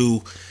folks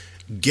who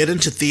get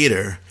into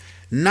theater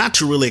not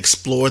to really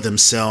explore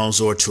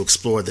themselves or to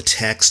explore the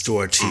text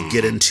or to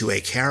get into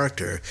a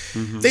character.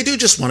 They do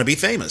just want to be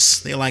famous.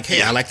 They're like,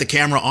 hey, I like the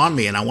camera on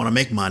me and I want to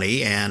make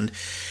money. And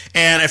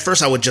at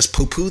first I would just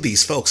poo-poo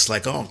these folks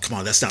like, oh, come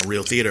on, that's not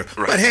real theater.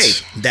 Right. But hey,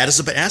 that is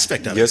an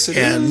aspect of Yes, it.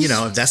 it And, is.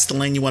 if that's the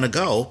lane you want to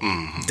go,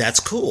 that's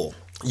cool.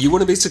 You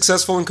want to be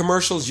successful in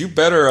commercials, you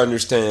better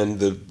understand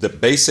the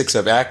basics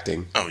of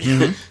acting. Oh,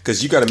 yeah.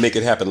 Because you got to make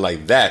it happen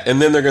like that.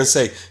 And then they're going to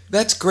say,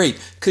 that's great.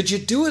 Could you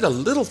do it a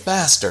little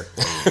faster?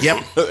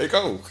 Yep. Like,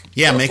 oh,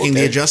 Yeah, oh, making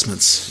the okay.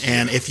 adjustments.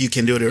 And if you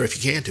can do it or if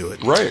you can't do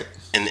it. Right.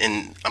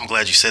 And I'm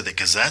glad you said that,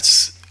 because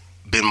that's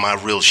been my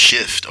real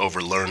shift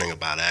over learning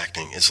about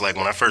acting. It's like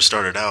when I first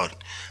started out,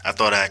 I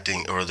thought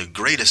acting, or the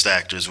greatest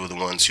actors, were the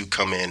ones who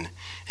come in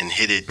and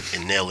hit it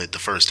and nail it the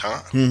first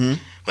time.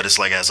 But it's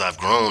like, as I've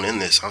grown in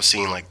this, I've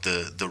seen like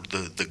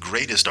the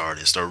greatest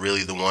artists are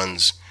really the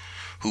ones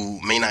who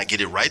may not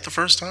get it right the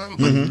first time,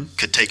 but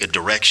could take a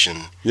direction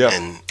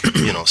and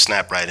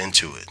snap right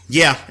into it.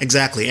 Yeah,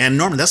 exactly. And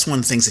Norman, that's one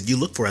of the things that you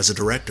look for as a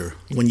director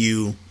when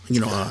you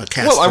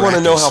cast. Well, I for want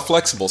to know actors. how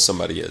flexible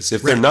somebody is.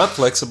 If Right. they're not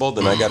flexible,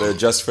 then I got to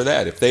adjust for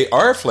that. If they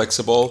are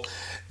flexible,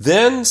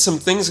 then some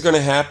things are going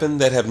to happen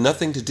that have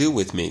nothing to do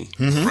with me.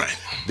 Right.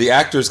 The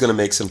actor is going to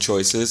make some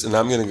choices, and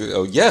I'm going to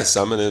go, yes,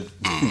 I'm going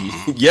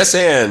to, yes,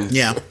 and.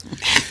 Yeah.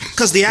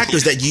 Because the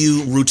actors that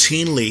you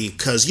routinely,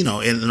 because,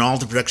 in all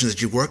the productions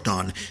that you've worked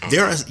on,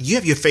 you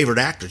have your favorite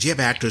actors. You have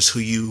actors who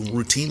you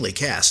routinely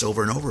cast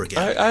over and over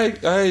again.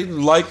 I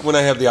like when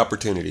I have the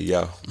opportunity,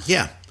 yeah.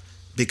 Yeah.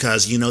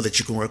 Because you know that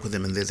you can work with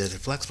them and they're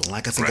flexible.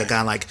 Like I think a Right.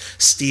 guy like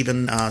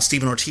Stephen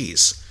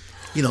Ortiz.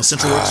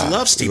 Central Works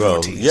loves Steve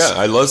Ortiz. Yeah,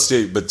 I love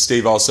Steve, but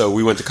Steve also,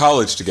 we went to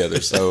college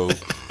together, so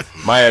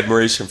my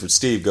admiration for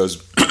Steve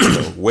goes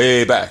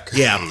way back.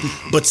 Yeah,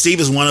 but Steve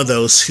is one of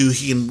those who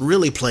he can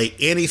really play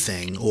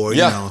anything or,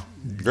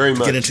 very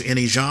much. get into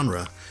any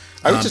genre.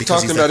 I was just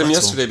because talking he's that about him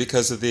flexible. yesterday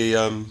because of the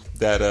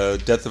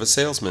that Death of a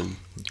Salesman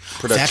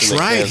production. That's they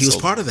right. He was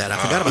canceled. part of that. I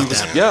forgot about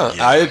that. Yeah,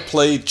 I had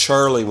played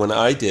Charlie when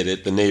I did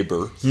it, the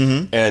neighbor,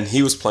 and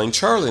he was playing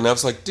Charlie, and I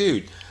was like,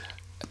 dude,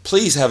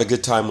 please have a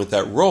good time with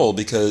that role,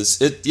 because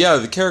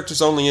the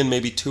character's only in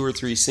maybe 2 or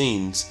 3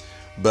 scenes,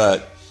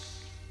 but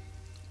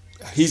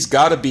he's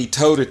got to be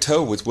toe to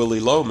toe with Willie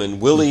Loman.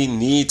 Willie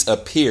needs a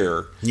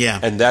peer,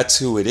 and that's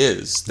who it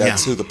is.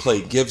 That's who the play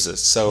gives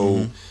us.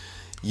 So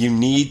you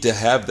need to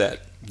have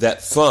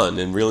that fun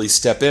and really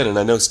step in, and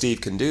I know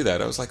Steve can do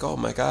that. I was like, oh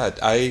my God,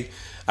 I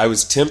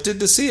was tempted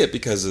to see it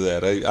because of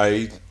that.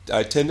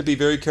 I tend to be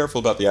very careful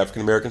about the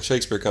African American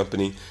Shakespeare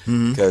Company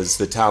because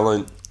the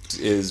talent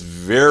is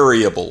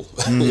variable,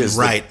 is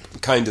right. the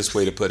kindest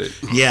way to put it.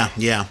 Yeah.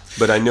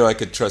 But I knew I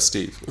could trust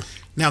Steve.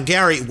 Now,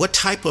 Gary, what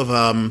type of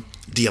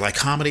do you like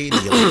comedy? Do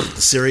you like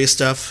the serious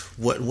stuff?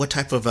 What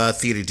type of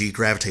theater do you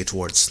gravitate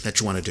towards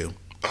that you want to do?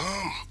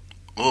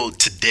 Well,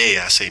 today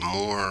I say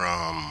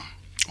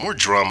more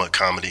drama,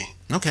 comedy.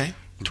 Okay.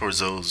 Towards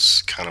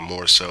those kind of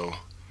more so.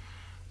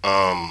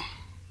 I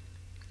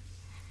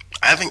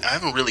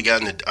haven't really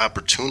gotten the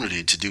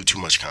opportunity to do too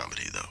much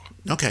comedy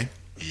though. Okay.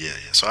 Yeah.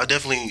 So I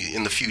definitely,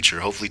 in the future,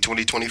 hopefully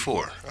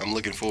 2024, I'm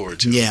looking forward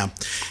to. Yeah.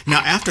 Now,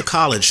 after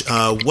college,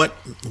 what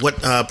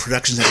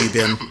productions have you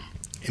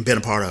been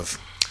a part of?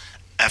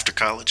 After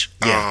college,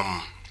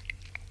 Yeah.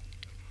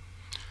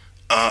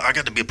 I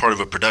got to be a part of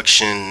a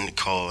production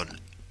called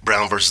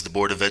Brown versus the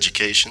Board of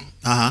Education.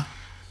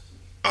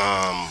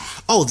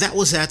 Oh, that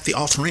was at the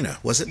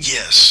Altarena, was it?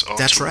 Yes,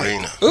 That's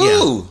right. Altarena.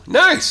 Ooh,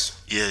 nice.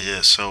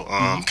 Yeah. So,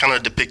 kind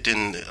of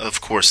depicting,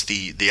 of course,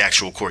 the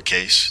actual court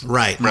case,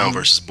 Right. Brown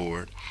versus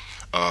Board.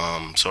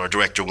 So our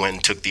director went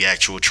and took the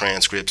actual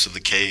transcripts of the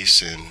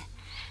case and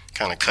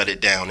kind of cut it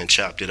down and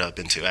chopped it up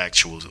into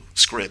actual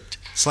script.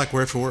 It's like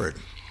word for word,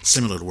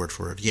 similar to word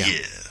for word. Yeah.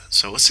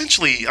 So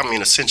essentially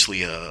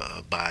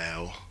a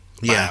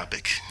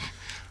biopic.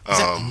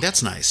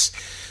 That's nice.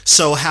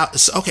 So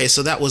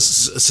that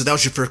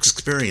was your first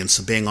experience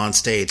of being on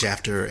stage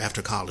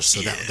after college.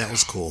 So that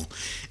was cool.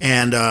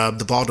 And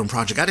the Baldwin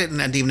Project. I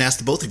didn't even ask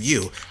the both of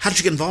you. How did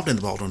you get involved in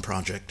the Baldwin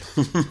Project?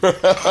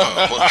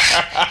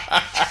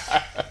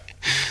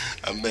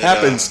 I met,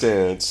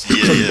 Happenstance.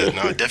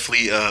 No, I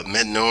definitely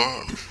met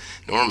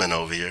Norman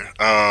over here.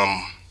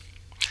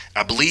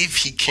 I believe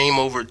he came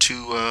over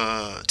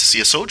to see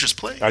a Soldier's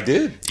Play. I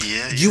did.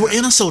 Yeah. You were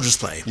in a Soldier's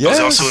Play. Yes.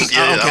 I was also Okay,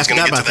 I was going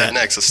I to forgot get to about that that.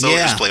 next. A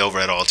Soldier's Yeah. Play over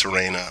at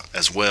Altarena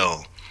as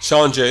well.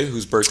 Sean J.,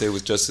 whose birthday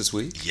was just this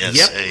week. Yes.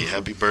 Yep. Hey,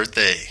 happy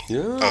birthday.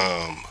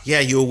 Yeah. Yeah,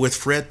 you were with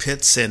Fred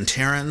Pitts and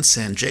Terrence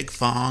and Jake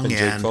Fong. And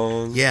Jake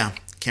Fong. Yeah,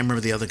 can't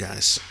remember the other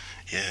guys.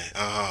 Yeah.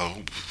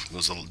 There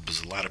was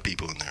a lot of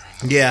people in there.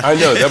 Yeah. I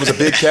know, that was a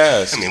big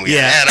cast. I mean, we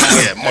Yeah.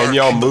 had Mark. And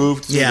y'all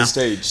moved through Yeah. the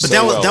stage. But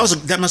so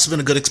that must have been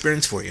a good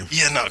experience for you.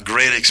 Yeah, no,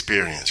 great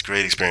experience.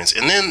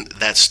 And then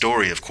that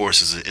story, of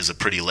course, is a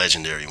pretty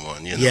legendary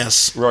one. You know?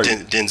 Yes. Right.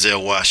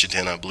 Denzel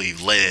Washington, I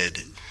believe,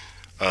 led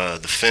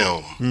the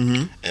film,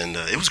 and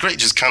it was great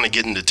just kind of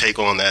getting to take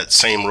on that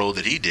same role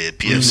that he did,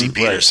 PFC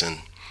Peterson,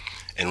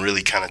 and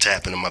really kind of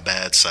tap into my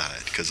bad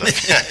side, because I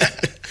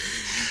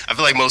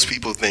feel like most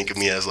people think of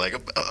me as like,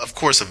 of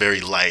course, a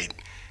very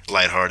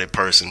lighthearted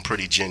person,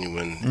 pretty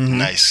genuine,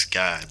 nice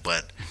guy,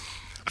 but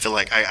I feel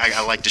like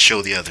I like to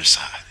show the other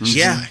side.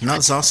 Yeah, no,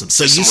 that's awesome.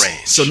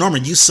 So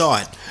Norman, you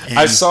saw it.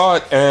 I saw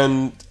it,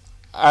 and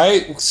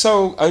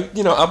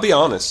I'll be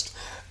honest.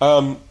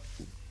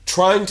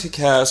 Trying to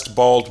cast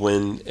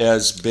Baldwin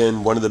has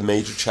been one of the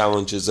major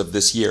challenges of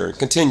this year, and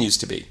continues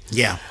to be.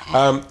 Yeah.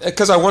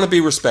 Because I want to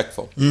be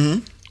respectful.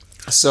 Mm-hmm.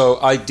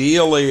 So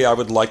ideally, I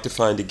would like to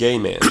find a gay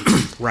man.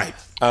 Right.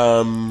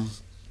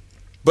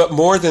 But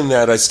more than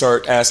that, I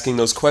start asking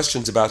those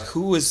questions about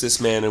who is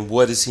this man and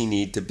what does he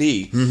need to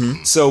be.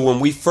 Mm-hmm. So when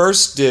we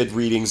first did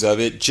readings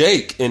of it,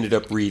 Jake ended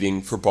up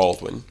reading for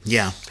Baldwin.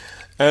 Yeah.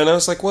 And I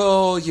was like,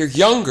 well, you're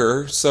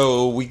younger,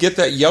 so we get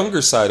that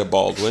younger side of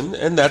Baldwin,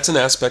 and that's an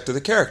aspect of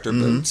the character,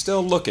 but I'm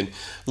still looking,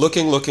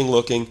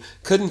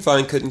 couldn't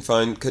find,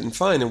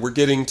 and we're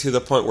getting to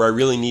the point where I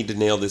really need to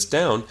nail this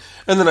down.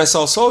 And then I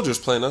saw Soldiers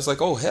Play, and I was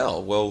like, oh,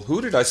 hell, well, who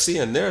did I see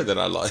in there that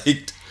I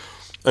liked?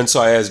 And so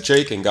I asked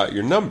Jake and got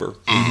your number.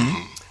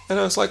 Mm-hmm. And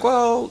I was like,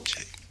 well,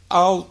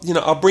 I'll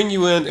bring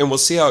you in, and we'll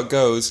see how it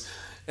goes.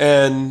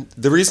 And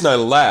the reason I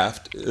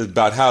laughed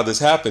about how this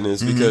happened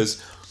is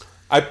because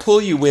I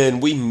pull you in,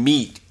 we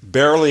meet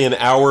barely an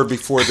hour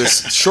before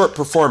this short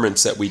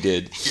performance that we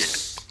did.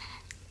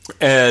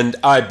 And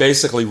I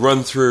basically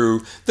run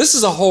through, this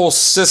is a whole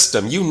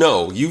system.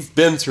 You've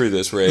been through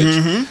this, Rich.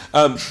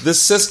 Mm-hmm.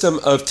 This system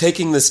of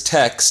taking this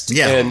text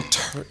and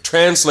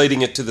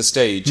translating it to the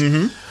stage.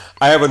 Mm-hmm.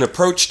 I have an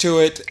approach to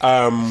it.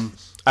 I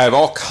have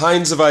all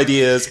kinds of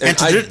ideas. And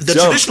the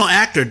traditional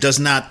actor is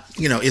not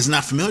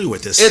familiar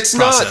with this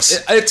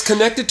process. It's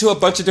connected to a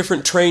bunch of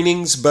different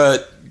trainings,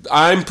 but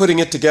I'm putting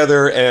it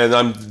together and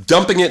I'm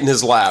dumping it in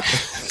his lap.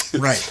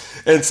 Right.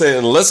 And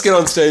saying, let's get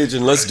on stage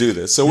and let's do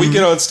this. So we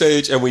get on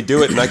stage and we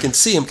do it, and I can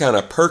see him kind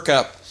of perk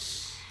up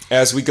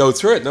as we go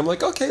through it. And I'm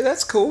like, okay,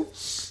 that's cool.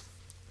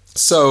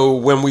 So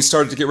when we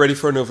started to get ready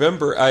for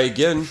November, I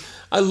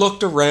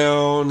looked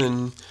around,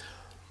 and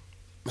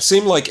it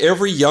seemed like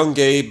every young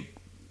gay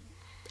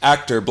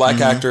actor, black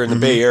actor in the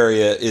Bay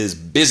Area is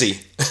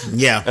busy.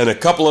 Yeah. And a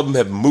couple of them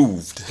have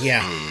moved.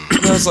 Yeah.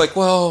 And I was like,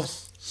 well,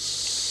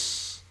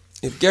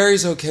 if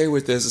Gary's okay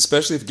with this,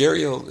 especially if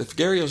Gary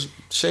will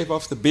shave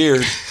off the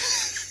beard,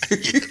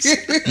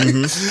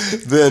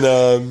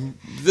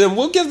 then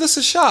we'll give this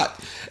a shot.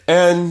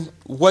 And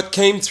what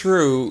came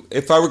through,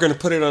 if I were going to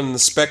put it on the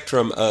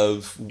spectrum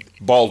of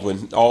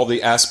Baldwin, all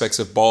the aspects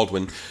of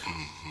Baldwin,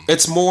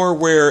 it's more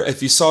where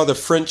if you saw the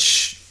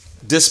French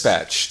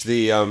Dispatch,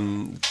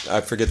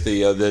 I forget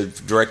the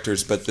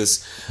directors, but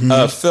this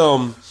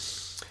film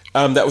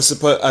that was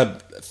a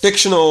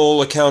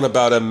fictional account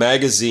about a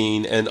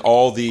magazine and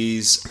all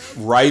these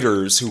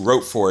writers who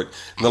wrote for it.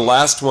 And the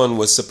last one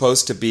was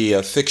supposed to be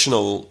a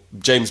fictional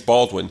James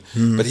Baldwin,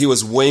 but he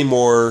was way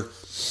more,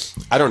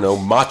 I don't know,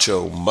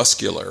 macho,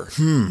 muscular.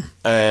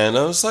 And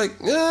I was like,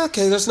 yeah,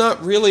 okay, there's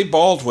not really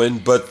Baldwin,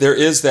 but there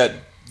is that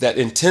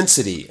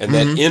intensity and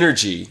that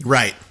energy.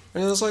 Right.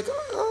 And I was like,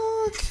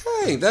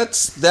 okay,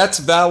 that's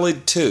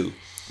valid too.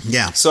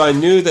 Yeah. So I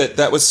knew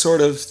that was sort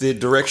of the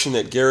direction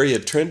that Gary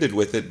had trended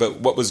with it. But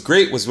what was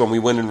great was when we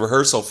went in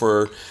rehearsal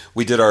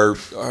we did our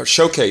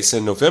showcase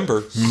in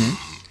November.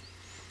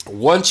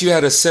 Once you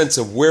had a sense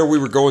of where we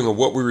were going and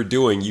what we were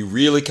doing, you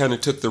really kind of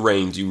took the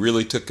reins. You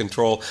really took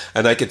control.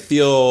 And I could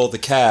feel the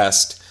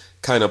cast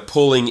kind of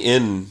pulling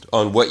in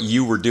on what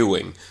you were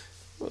doing.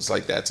 I was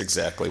like, that's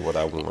exactly what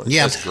I want.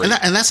 Yeah,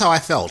 and that's how I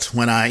felt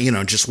when I,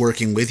 just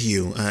working with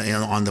you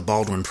on the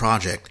Baldwin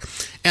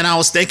project. And I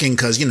was thinking,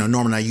 because,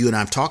 Norman, you and I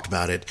have talked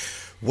about it,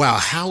 wow,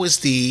 how is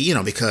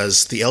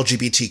because the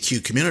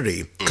LGBTQ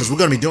community, because we're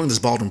going to be doing this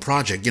Baldwin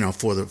project,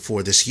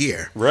 for this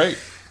year. Right.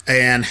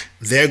 And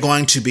they're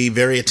going to be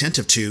very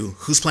attentive to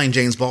who's playing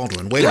James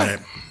Baldwin. Wait a minute,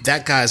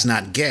 that guy's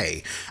not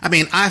gay. I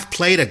mean, I've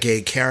played a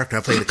gay character.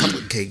 I've played a couple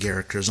of gay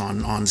characters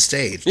on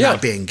stage,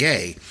 not being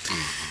gay.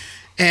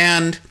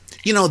 And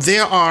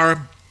there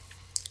are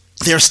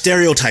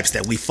stereotypes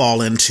that we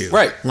fall into,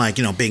 right? Like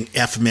being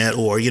effeminate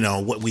or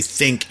what we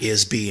think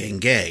is being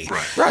gay.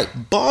 Right.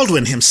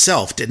 Baldwin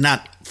himself did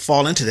not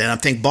fall into that. I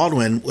think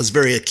Baldwin was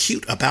very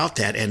acute about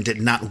that and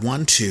did not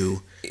want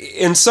to.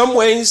 In some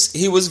ways,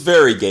 he was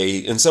very gay.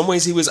 In some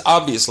ways, he was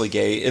obviously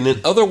gay, and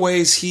in other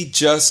ways, he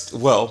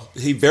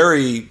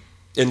very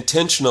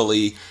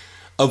intentionally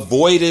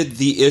avoided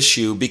the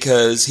issue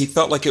because he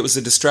felt like it was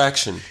a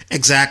distraction.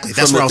 Exactly,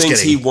 that's from what I was things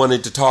getting. he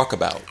wanted to talk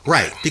about.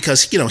 Right,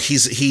 because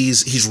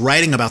he's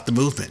writing about the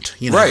movement.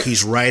 Right.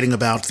 He's writing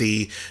about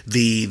the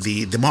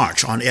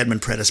march on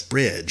Edmund Pettus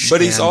Bridge.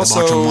 But he's also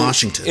the march on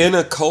Washington. In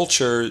a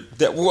culture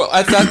that,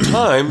 at that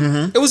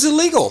time, it was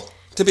illegal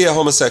to be a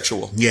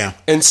homosexual. Yeah,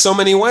 in so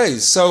many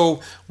ways. So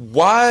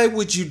why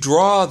would you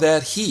draw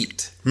that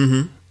heat?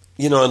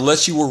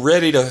 unless you were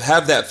ready to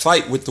have that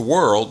fight with the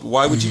world,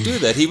 why would you do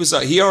that?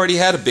 He already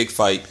had a big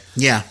fight.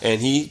 Yeah.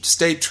 And he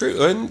stayed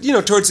true. And,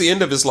 towards the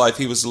end of his life,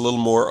 he was a little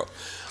more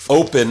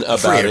open about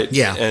Freer, it.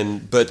 yeah.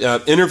 But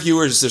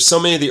interviewers, there's so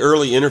many of the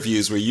early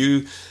interviews where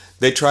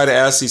they try to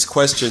ask these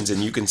questions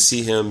and you can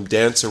see him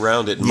dance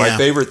around it. And my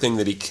favorite thing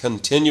that he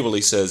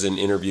continually says in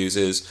interviews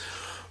is,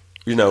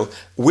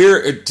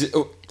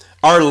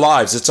 our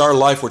lives, it's our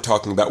life we're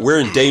talking about. We're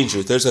in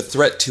danger. There's a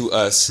threat to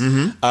us.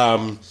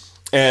 And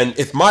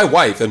if my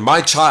wife and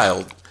my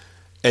child,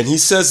 and he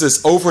says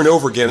this over and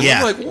over again, and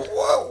I'm like,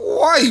 what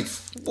wife?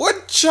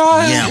 What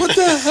child? Yeah. What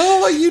the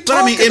hell are you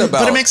talking about?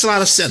 But it makes a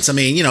lot of sense. I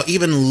mean,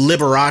 even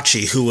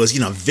Liberace, who was,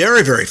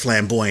 very, very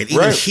flamboyant,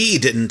 even he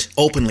didn't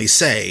openly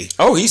say.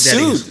 Oh, he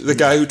sued the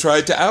guy who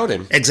tried to out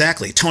him.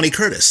 Exactly. Tony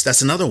Curtis,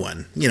 that's another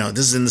one. This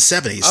is in the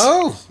 70s.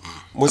 Oh,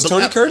 was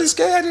Tony Curtis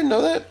gay? I didn't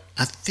know that.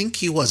 I think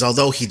he was,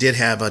 although he did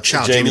have a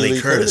child, Jamie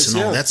Lee Curtis,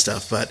 and all yeah. that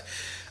stuff. But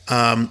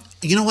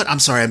you know what? I'm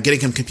sorry. I'm getting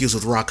him confused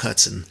with Rock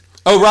Hudson.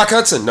 Oh, Rock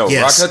Hudson. No,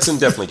 Yes. Rock Hudson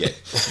definitely gay.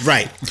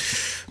 Right.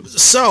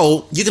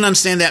 So you can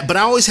understand that, but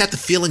I always had the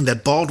feeling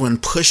that Baldwin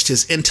pushed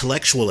his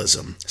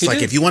intellectualism. It's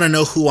like, if you want to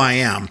know who I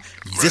am,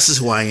 this is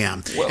who I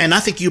am. Well, and I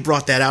think you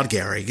brought that out,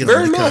 Gary.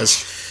 Very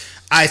because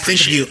much. I think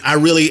of you.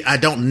 I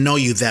don't know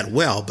you that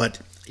well, but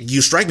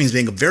you strike me as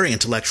being a very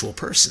intellectual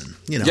person.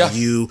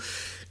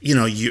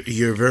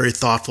 You're very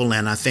thoughtful,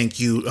 and I think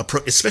you,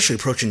 especially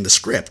approaching the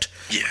script.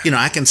 Yeah.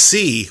 I can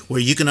see where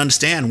you can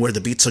understand where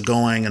the beats are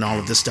going and all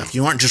of this stuff.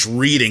 You aren't just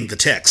reading the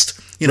text.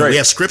 We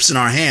have scripts in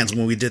our hands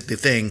when we did the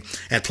thing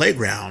at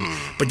Playground,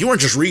 but you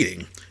weren't just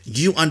reading.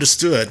 You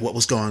understood what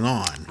was going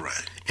on.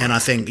 Right. And I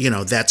think,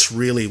 that's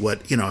really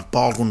what, if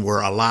Baldwin were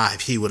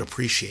alive, he would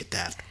appreciate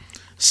that.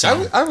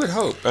 So I would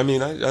hope. I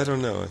mean, I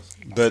don't know.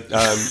 But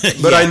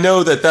I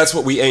know that that's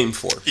what we aim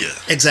for. Yeah.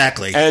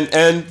 Exactly.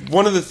 And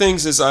one of the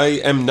things is I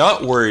am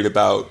not worried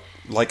about,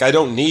 like, I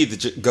don't need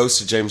the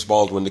ghost of James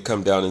Baldwin to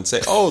come down and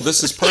say, oh,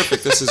 this is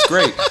perfect, this is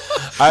great.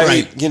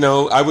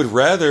 I would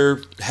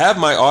rather have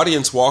my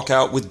audience walk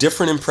out with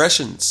different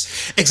impressions.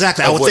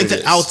 Exactly. I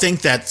would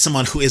think that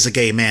someone who is a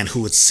gay man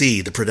who would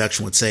see the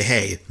production would say,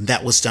 hey,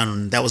 that was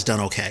done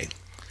okay.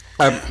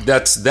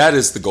 That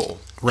is the goal.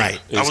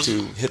 Right.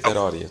 To hit that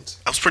audience.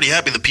 I was pretty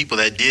happy the people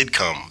that did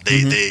come.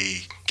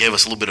 They gave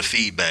us a little bit of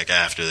feedback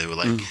after. They were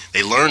like,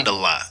 they learned a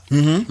lot,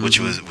 which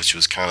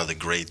was kind of the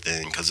great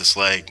thing, because it's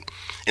like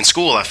in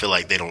school I feel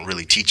like they don't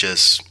really teach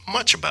us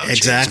much about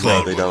James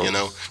Baldwin. They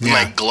don't. We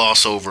might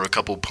gloss over a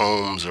couple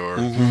poems or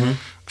a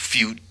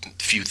few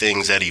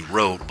things that he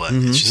wrote, but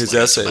it's just his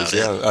like, essays.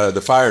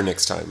 The Fire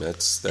Next Time.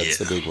 That's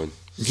the big one.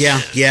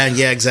 Yeah,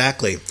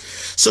 exactly.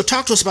 So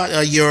talk to us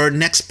about your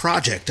next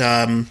project.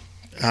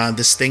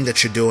 This thing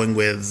that you're doing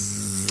with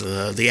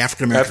the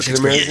African American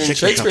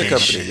Shakespeare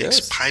Company.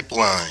 Yes.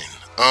 Pipeline.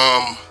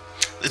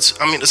 It's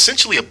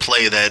essentially a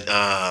play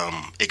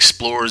that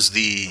explores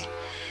the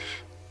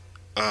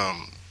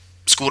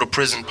school to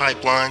prison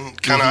pipeline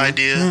kind of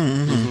idea.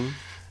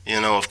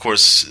 Of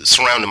course,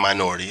 surrounding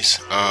minorities,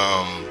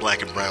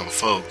 black and brown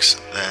folks.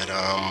 That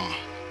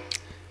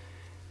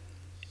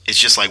it's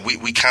just like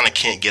we kind of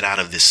can't get out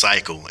of this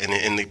cycle,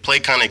 and the play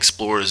kind of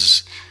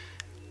explores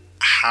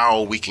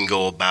how we can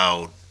go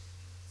about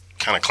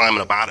kind of climbing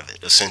up out of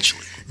it,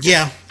 essentially.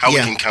 How we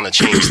can kind of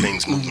change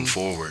things moving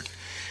forward.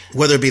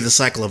 Whether it be the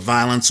cycle of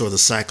violence or the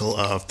cycle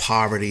of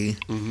poverty,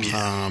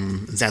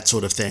 that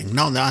sort of thing.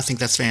 No, I think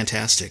that's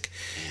fantastic.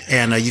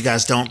 And you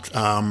guys don't,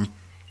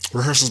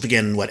 rehearsals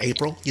begin,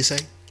 April, you say?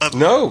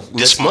 No,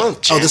 this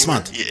month. January. This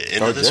month. Yeah,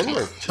 end of this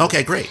month.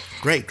 Okay, great.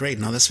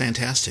 No, that's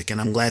fantastic.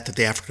 And I'm glad that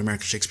the African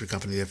American Shakespeare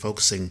Company, they're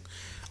focusing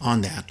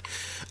on that.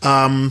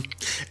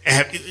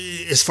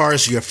 As far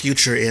as your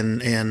future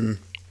in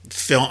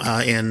film,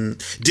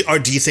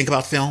 do you think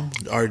about film,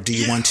 or do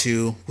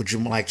you would you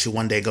like to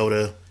one day go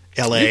to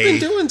L.A.? You've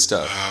been doing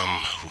stuff.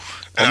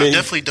 I've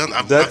definitely done.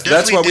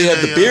 That's why we had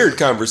the beard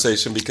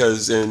conversation,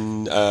 because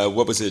in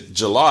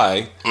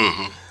July,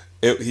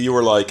 you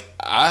were like,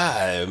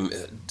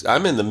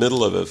 I'm in the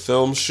middle of a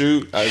film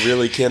shoot. I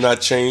really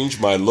cannot change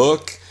my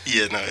look.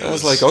 Yeah, no. I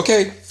was like,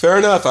 okay, fair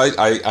enough.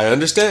 I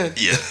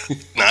understand. Yeah,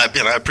 no,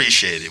 I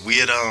appreciate it. We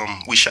had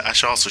I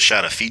also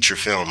shot a feature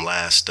film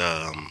last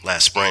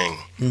spring,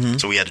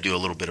 so we had to do a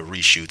little bit of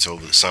reshoots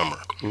over the summer.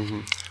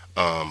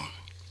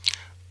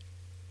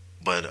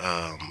 But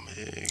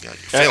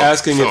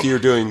asking if you're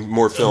doing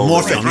more film,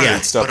 yeah,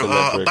 stuff but, in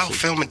that direction. About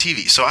film and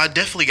TV. So I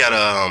definitely got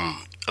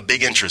a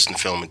big interest in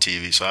film and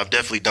TV. So I've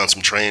definitely done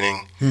some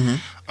training,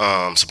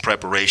 some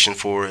preparation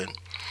for it,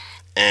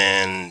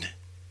 and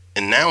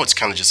now it's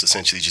kind of just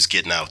essentially just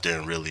getting out there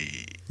and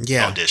really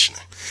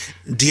auditioning.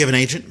 Do you have an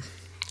agent?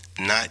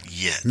 Not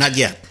yet.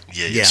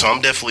 Yeah. So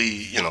I'm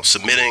definitely,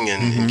 submitting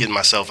and getting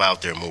myself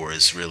out there more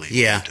is really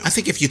I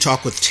think if you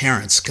talk with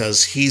Terrence,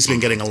 because he's been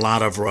getting a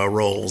lot of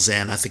roles,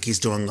 and I think he's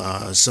doing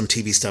some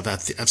TV stuff.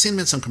 I've seen him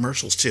in some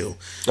commercials too.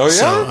 Oh yeah,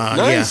 so,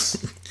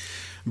 nice. Yeah.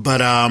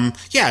 But I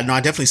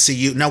definitely see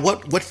you now.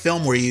 What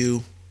film were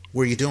you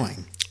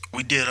doing?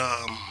 We did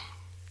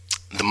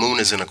The Moon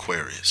is in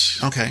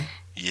Aquarius. Okay.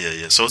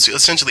 Yeah. So it's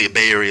essentially a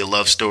Bay Area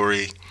love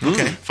story.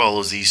 Okay.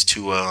 Follows these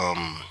two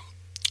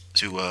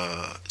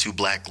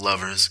black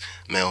lovers,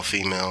 male,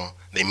 female.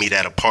 They meet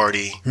at a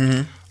party,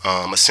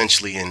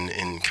 essentially,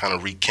 and kind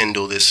of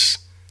rekindle this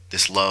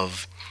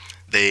love.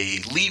 They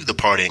leave the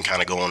party and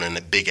kind of go on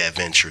a big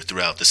adventure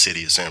throughout the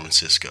city of San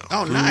Francisco.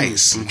 Oh,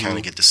 nice. And we kind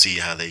of get to see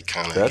how they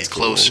kind of That's get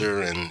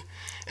closer and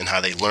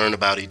how they learn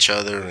about each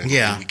other. And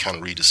Yeah. we kind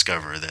of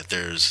rediscover that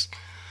there's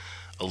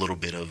a little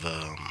bit of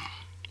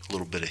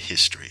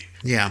history,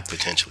 Yeah.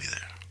 potentially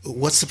there.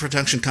 What's the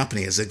production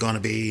company? Is it going to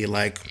be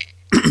like,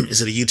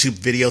 is it a YouTube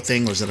video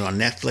thing, or is it on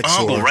Netflix?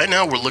 Well, right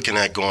now we're looking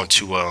at going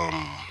to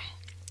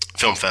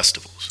film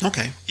festivals.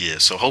 Okay. Yeah,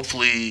 so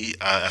hopefully,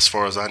 as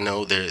far as I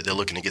know, they're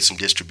looking to get some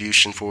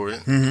distribution for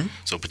it. Mm-hmm.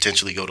 So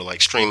potentially go to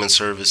like streaming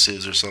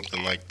services or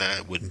something like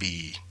that would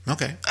be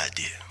Okay.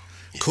 ideal.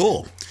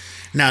 Cool.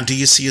 Now, do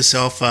you see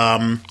yourself,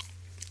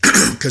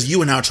 because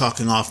you and I are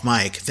talking off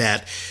mic,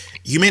 that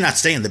you may not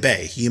stay in the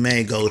Bay. You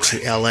may go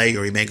to LA,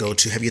 or you may go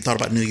to, have you thought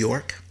about New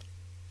York?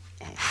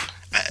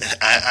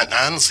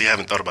 I honestly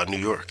haven't thought about New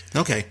York.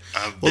 Okay.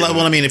 I've Well,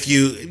 been- I mean, if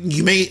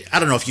you may, I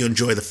don't know if you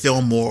enjoy the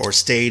film more or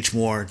stage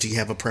more. Do you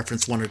have a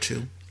preference, one or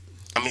two?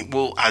 I mean,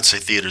 well, I'd say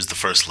theater's the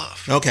first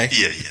love. Okay.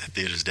 Yeah,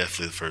 theater's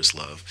definitely the first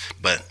love.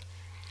 But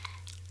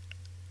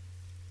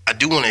I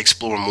do want to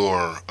explore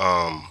more,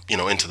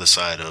 into the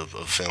side of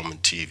film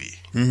and TV.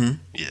 Mm-hmm.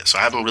 Yeah, so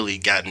I haven't really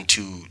gotten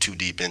too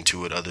deep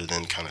into it, other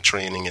than kind of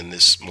training in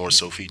this more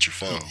so feature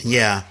film.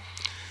 Yeah.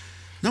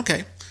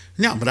 Okay.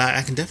 No, but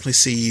I can definitely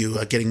see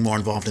you getting more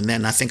involved in that,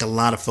 and I think a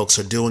lot of folks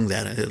are doing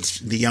that. It's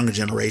the younger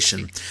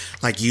generation,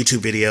 like YouTube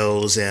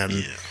videos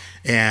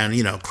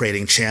and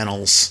creating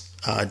channels,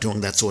 doing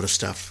that sort of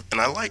stuff.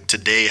 And I like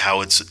today how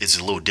it's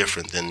a little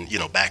different than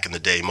back in the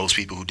day. Most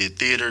people who did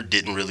theater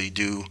didn't really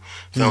do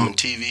film and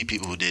TV.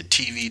 People who did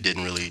TV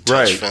didn't really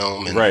touch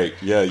film and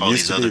Yeah, it all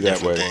used these to be other that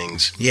different way.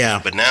 things. Yeah.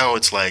 But now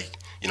it's like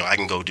I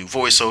can go do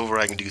voiceover,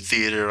 I can do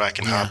theater, I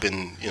can hop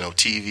in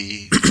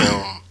TV,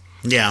 film.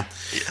 Yeah.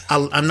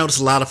 I've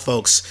noticed a lot of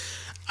folks,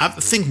 I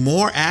think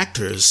more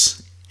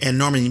actors, and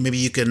Norman, maybe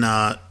you can,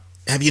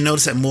 have you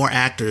noticed that more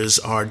actors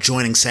are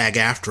joining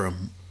SAG-AFTRA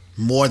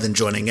more than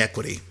joining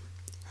Equity?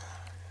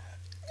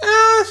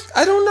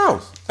 I don't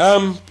know.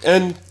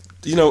 And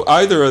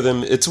either of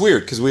them, it's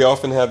weird because we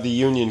often have the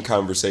union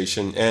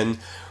conversation, and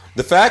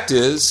the fact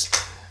is,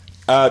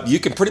 you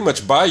can pretty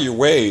much buy your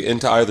way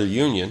into either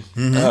union.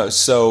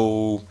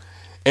 So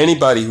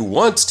anybody who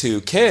wants to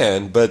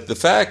can, but the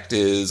fact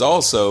is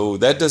also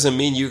that doesn't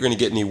mean you're going to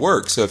get any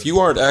work. So if you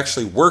aren't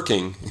actually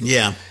working,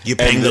 Yeah, you're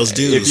paying those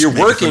dues. if you're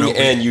maybe for working no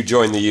and you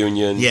join the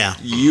union, Yeah.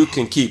 you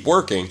can keep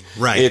working.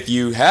 Right. If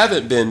you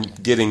haven't been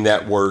getting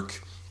that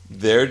work,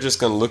 they're just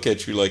going to look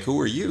at you like,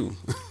 "Who are you?"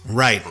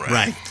 Right.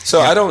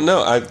 So I don't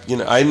know.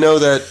 I know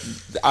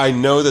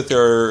that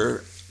there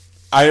are.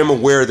 I am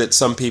aware that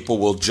some people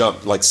will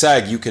jump, like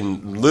SAG. You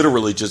can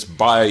literally just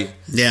buy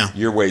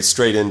your way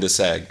straight into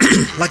SAG.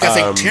 Like I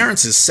think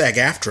Terrence is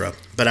SAG-AFTRA,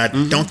 but I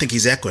don't think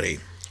he's Equity.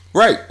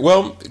 Right.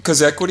 Well,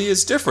 because Equity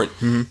is different.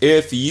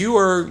 If you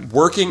are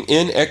working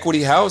in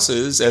Equity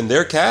houses and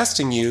they're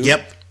casting you,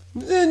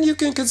 then you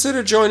can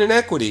consider joining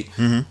Equity.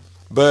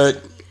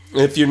 But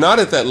if you're not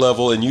at that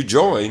level and you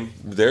join,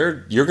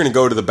 you're going to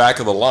go to the back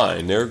of the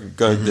line.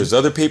 There's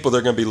other people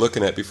they're going to be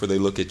looking at before they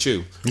look at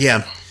you.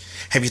 Yeah.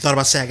 Have you thought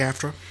about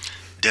SAG-AFTRA?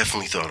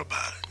 Definitely thought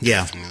about it.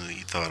 Yeah.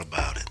 Definitely thought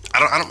about it. I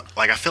don't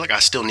I feel like I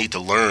still need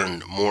to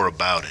learn more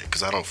about it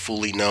because I don't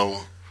fully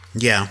know.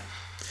 Yeah.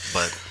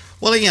 But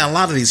well, yeah, a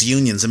lot of these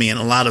unions, I mean,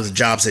 a lot of the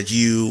jobs that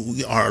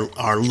you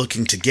are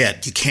looking to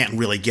get, you can't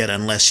really get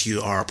unless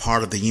you are a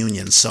part of the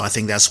union. So I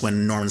think that's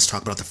when Norman's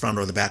talking about the front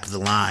or the back of the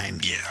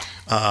line.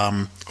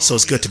 Yeah. So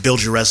it's good to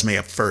build your resume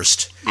up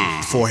first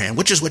beforehand,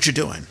 which is what you're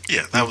doing.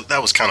 Yeah,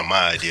 that was kind of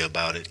my idea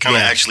about it. Kind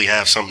of actually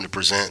have something to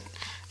present,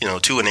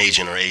 to an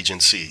agent or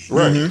agency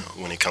when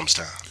it comes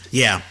time.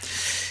 Yeah.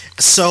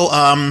 So,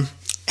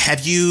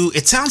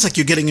 it sounds like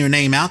you're getting your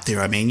name out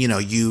there. I mean,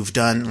 you've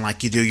done,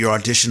 like, you do your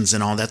auditions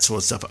and all that sort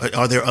of stuff.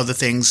 Are there other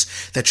things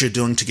that you're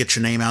doing to get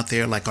your name out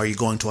there? Like, are you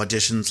going to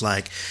auditions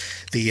like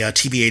the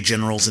TBA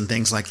Generals and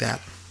things like that?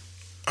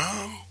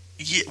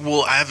 Yeah,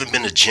 well, I haven't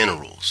been to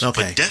Generals,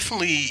 but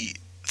definitely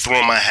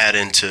throwing my hat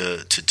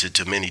into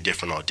to many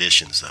different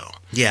auditions, though.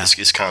 Yeah.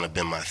 It's kind of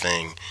been my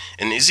thing.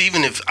 And it's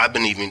even if I've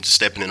been even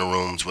stepping into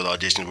rooms with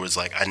auditions where it's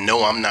like, I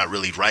know I'm not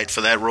really right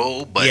for that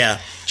role, but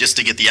just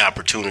to get the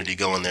opportunity to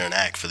go in there and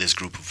act for this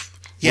group of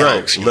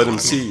folks. Let them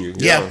see you.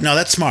 Yeah, no,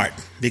 that's smart.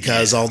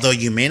 Because although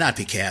you may not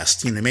be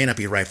cast, they may not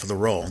be right for the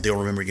role, they'll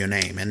remember your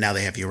name, and now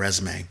they have your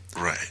resume.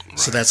 Right.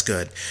 So that's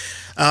good.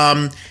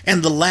 And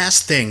the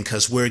last thing,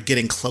 because we're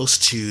getting close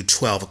to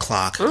 12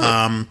 o'clock.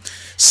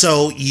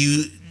 So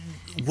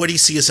what do you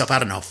see yourself,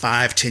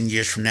 5-10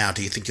 years from now?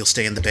 Do you think you'll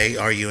stay in the Bay?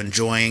 Are you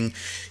enjoying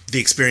the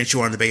experience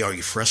you are in the Bay? Are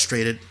you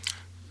frustrated?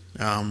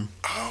 A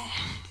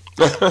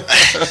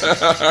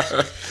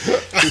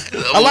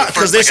lot,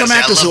 because there's some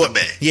actors who love the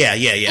Bay. Yeah.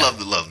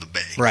 Love the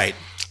Bay. Right.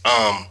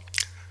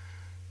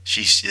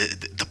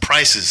 the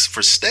prices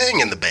for staying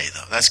in the Bay,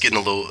 though, that's getting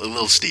a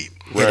little steep.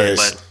 Right.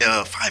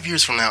 But 5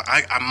 years from now,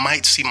 I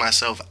might see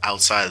myself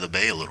outside of the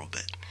Bay a little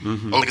bit.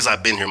 Mm-hmm. Only because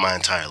I've been here my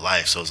entire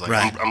life. So it's like,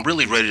 Right. I'm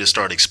really ready to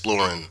start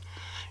exploring,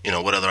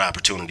 what other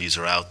opportunities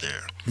are out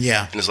there.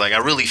 Yeah. And it's like, I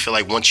really feel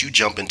like once you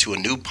jump into a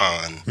new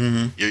pond,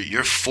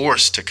 you're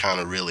forced to kind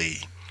of really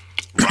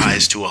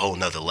rise to a whole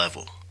nother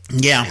level.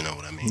 Yeah. You know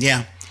what I mean?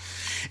 Yeah.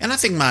 And I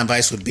think my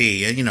advice would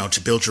be,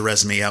 to build your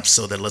resume up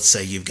so that, let's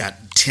say, you've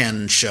got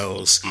 10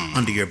 shows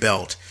under your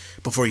belt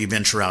before you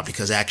venture out,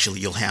 because actually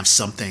you'll have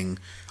something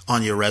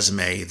on your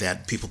resume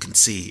that people can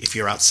see if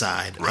you're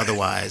outside. Right.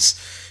 Otherwise,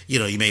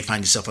 you may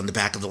find yourself on the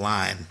back of the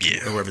line,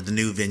 or wherever the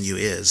new venue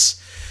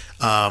is.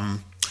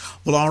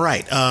 Well, all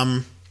right.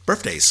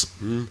 Birthdays.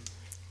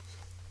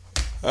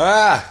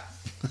 I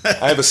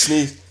have a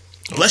sneeze.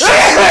 Bless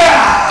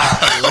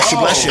you.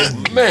 Bless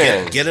you.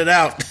 Man, Get it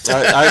out.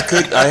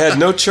 I had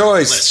no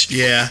choice.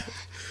 Yeah.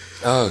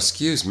 Oh,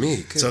 excuse me.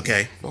 Good It's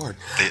okay. Lord.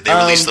 They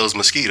released those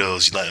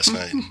mosquitoes last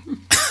night.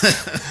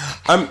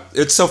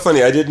 It's so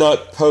funny. I did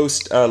not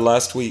post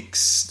last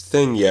week's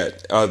thing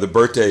yet. The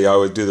birthday. I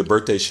would do the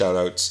birthday shout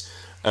outs.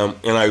 And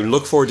I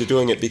look forward to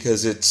doing it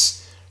because it's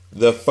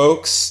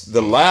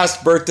the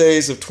last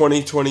birthdays of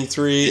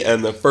 2023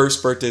 and the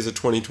first birthdays of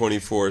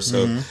 2024.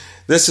 So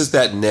this is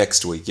that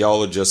next week.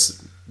 Y'all are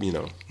just,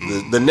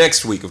 the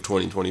next week of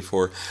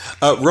 2024.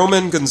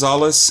 Roman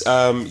Gonzalez,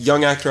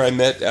 young actor I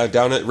met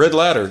down at Red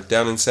Ladder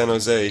down in San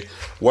Jose.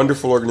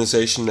 Wonderful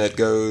organization they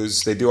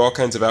do all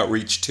kinds of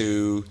outreach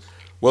to,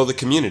 the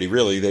community,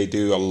 really. They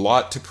do a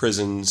lot to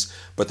prisons,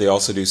 but they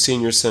also do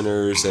senior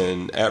centers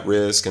and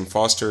at-risk and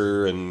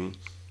foster and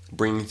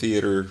bringing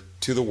theater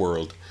to the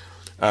world.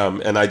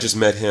 And I just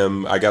met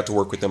him. I got to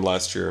work with them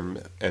last year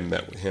and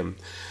met with him.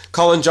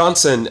 Colin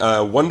Johnson,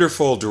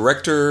 wonderful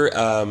director,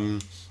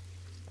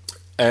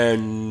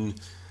 and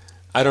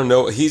I don't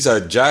know. He's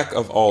a jack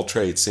of all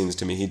trades, seems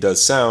to me. He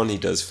does sound, he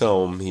does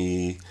film.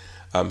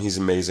 He's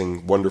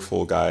amazing,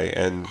 wonderful guy,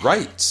 and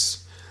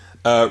writes.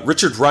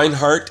 Richard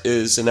Reinhardt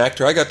is an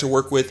actor I got to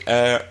work with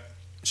at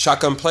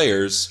Shotgun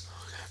Players.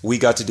 We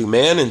got to do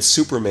Man and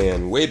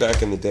Superman way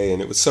back in the day,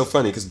 and it was so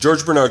funny because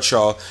George Bernard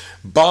Shaw,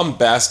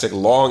 bombastic,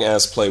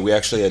 long-ass play. We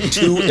actually had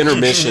 2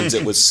 intermissions.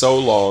 It was so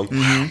long.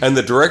 And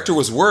the director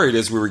was worried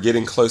as we were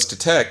getting close to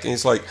tech, and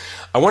he's like,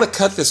 I want to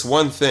cut this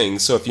one thing.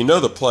 So if you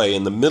know the play,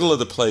 in the middle of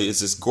the play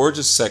is this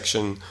gorgeous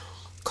section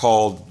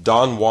called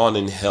Don Juan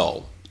in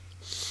Hell.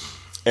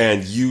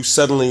 And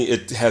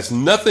it has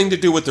nothing to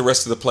do with the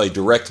rest of the play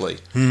directly,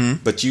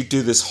 but you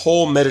do this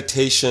whole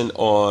meditation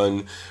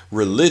on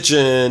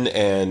religion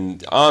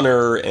and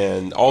honor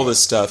and all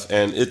this stuff,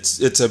 and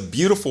it's a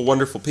beautiful,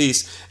 wonderful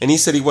piece. And he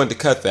said he wanted to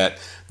cut that.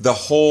 The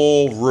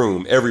whole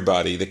room,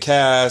 everybody, the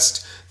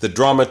cast, the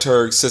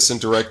dramaturg,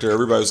 assistant director,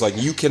 everybody was like,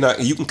 you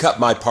can cut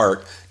my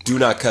part. Do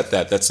not cut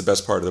that. That's the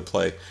best part of the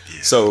play.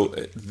 Yeah. So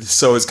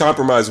his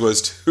compromise was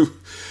to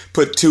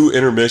put 2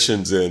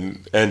 intermissions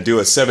in and do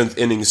a 7th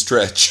inning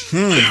stretch.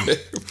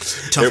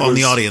 Tough on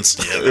the audience.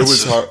 Yeah, it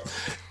was hard.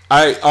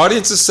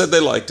 Audiences said they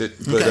liked it.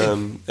 But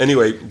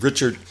anyway,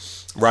 Richard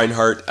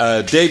Reinhardt.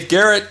 Dave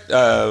Garrett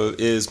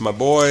is my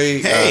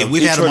boy. Hey,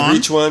 we've had him on.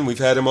 Reach One. We've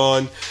had him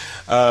on.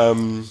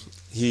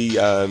 He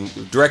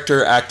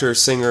director, actor,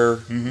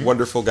 singer,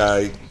 wonderful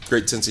guy,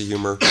 great sense of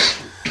humor.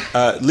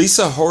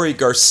 Lisa Hori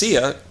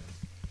Garcia,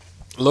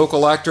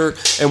 local actor,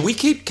 and we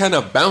keep kind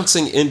of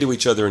bouncing into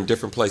each other in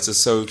different places.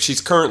 So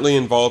she's currently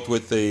involved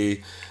with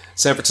the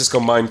San Francisco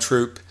Mime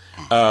Troupe.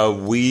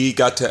 We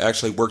got to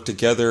actually work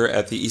together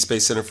at the East Bay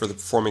Center for the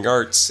Performing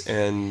Arts,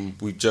 and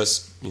we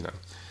just,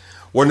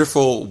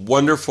 wonderful,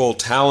 wonderful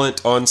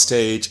talent on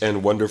stage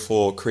and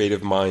wonderful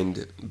creative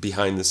mind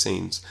behind the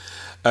scenes.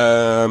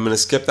 I'm going to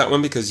skip that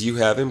one because you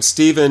have him.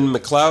 Stephen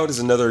McLeod is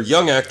another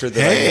young actor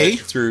that I met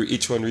through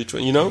Each One Reach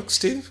One. You know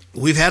Steve?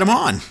 We've had him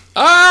on.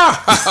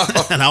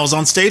 Ah! And I was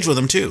on stage with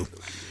him, too.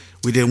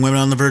 We did Women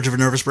on the Verge of a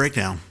Nervous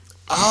Breakdown.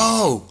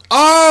 Oh!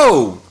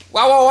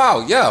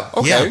 Wow. Yeah,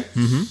 okay. Yeah.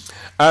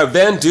 Mm-hmm.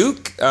 Van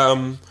Duke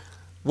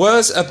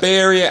was a Bay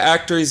Area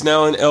actor. He's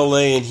now in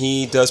L.A. and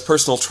he does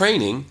personal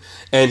training.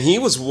 And he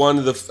was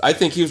I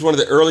think he was one of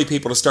the early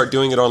people to start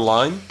doing it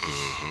online.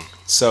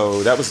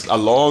 So that was a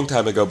long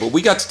time ago. But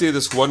we got to do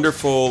this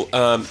wonderful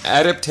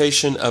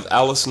adaptation of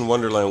Alice in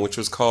Wonderland, which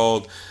was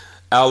called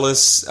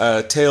Alice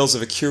Tales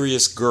of a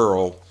Curious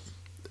Girl.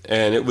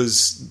 And it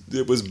was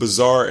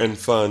bizarre and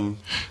fun.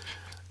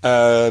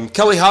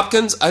 Kelly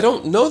Hopkins, I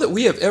don't know that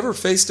we have ever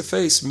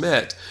face-to-face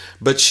met,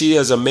 but she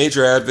is a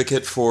major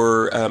advocate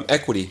for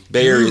equity,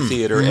 Bay Area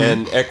theater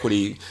and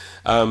equity,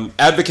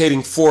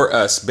 advocating for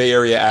us, Bay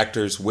Area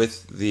actors,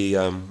 with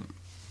the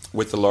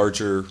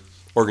larger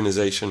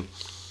organization.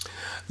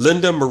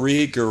 Linda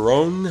Marie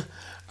Giron,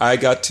 I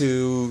got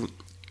to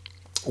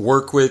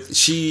work with.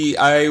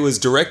 I was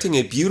directing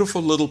a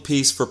beautiful little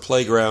piece for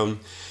Playground,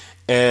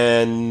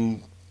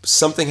 and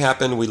something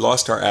happened. We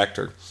lost our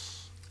actor,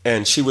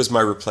 and she was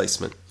my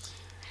replacement.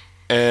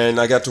 And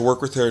I got to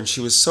work with her, and she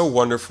was so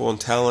wonderful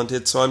and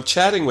talented. So I'm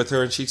chatting with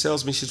her, and she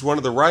tells me she's one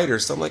of the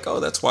writers. So I'm like,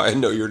 oh, that's why I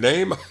know your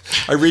name.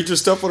 I read your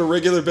stuff on a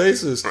regular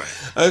basis. Right.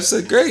 I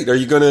said, great. Are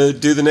you going to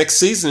do the next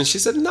season? And she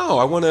said, no,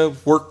 I want to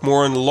work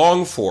more on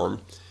long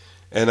form.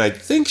 And I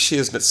think she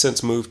has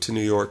since moved to New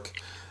York.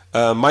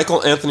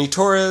 Michael Anthony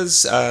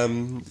Torres.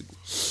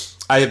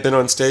 I have been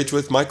on stage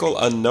with Michael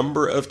a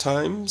number of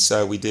times.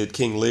 We did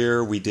King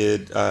Lear. We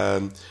did,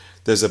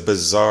 there's a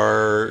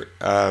bizarre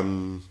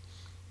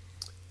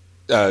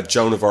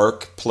Joan of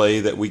Arc play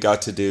that we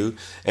got to do.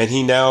 And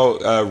he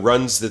now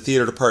runs the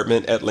theater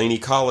department at Laney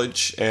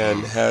College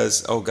and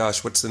has, oh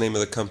gosh, what's the name of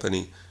the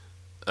company?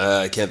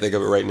 I can't think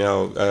of it right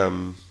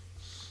now.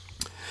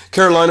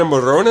 Carolina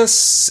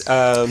Morones.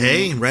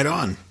 Hey, right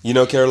on. You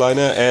know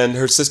Carolina and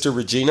her sister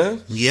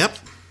Regina? Yep.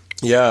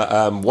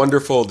 Yeah,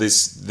 wonderful.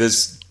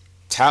 This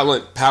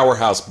talent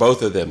powerhouse,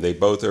 both of them. They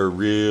both are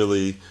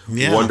really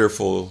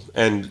wonderful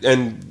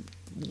and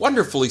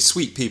wonderfully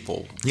sweet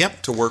people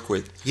to work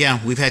with. Yeah,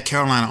 we've had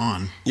Carolina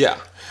on. Yeah.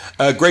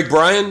 Greg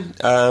Bryan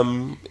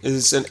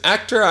is an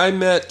actor I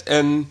met,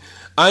 and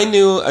I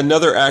knew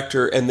another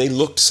actor, and they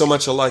looked so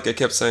much alike. I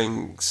kept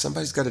saying,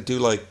 somebody's got to do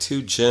like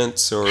Two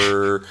Gents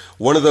or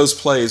one of those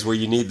plays where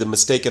you need the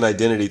mistaken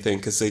identity thing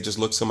because they just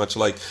look so much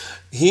alike.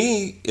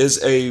 He's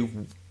a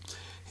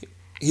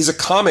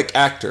comic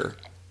actor,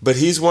 but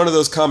he's one of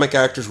those comic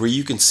actors where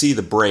you can see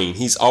the brain.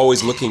 He's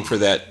always looking for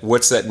that,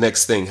 what's that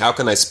next thing? How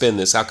can I spin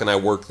this? How can I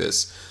work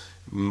this?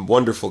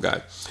 Wonderful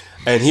guy.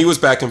 And he was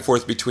back and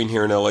forth between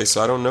here and LA,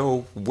 so I don't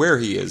know where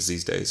he is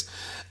these days.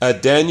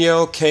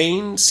 Danielle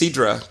Kane,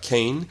 Cedra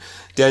Kane.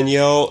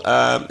 Danielle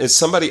is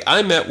somebody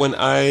I met when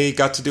I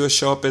got to do a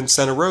show up in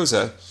Santa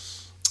Rosa,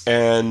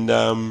 and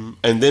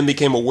then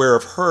became aware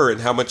of her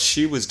and how much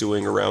she was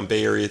doing around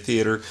Bay Area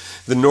theater.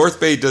 The North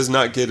Bay does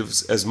not get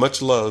as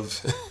much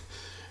love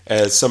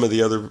as some of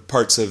the other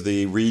parts of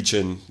the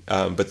region,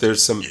 but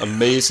there's some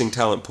amazing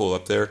talent pool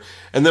up there.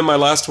 And then my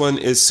last one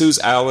is Suze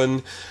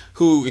Allen,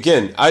 who,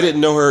 again, I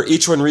didn't know her.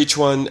 Each One Reach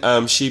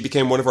One. She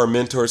became one of our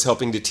mentors,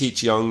 helping to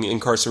teach young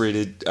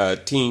incarcerated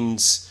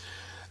teens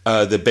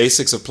the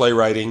basics of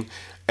playwriting.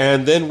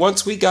 And then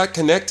once we got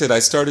connected, I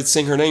started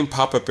seeing her name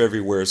pop up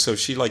everywhere. So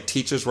she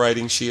teaches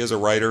writing. She is a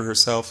writer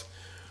herself.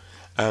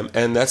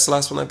 And that's the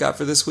last one I've got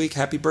for this week.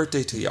 Happy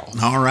birthday to y'all.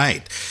 All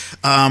right.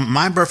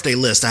 My birthday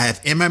list, I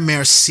have Emma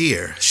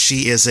Mercier.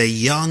 She is a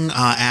young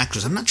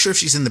actress. I'm not sure if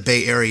she's in the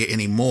Bay Area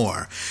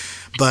anymore.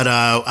 But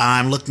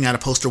I'm looking at a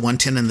poster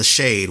 110 in the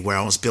Shade where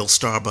I was Bill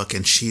Starbuck,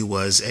 and she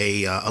was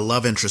a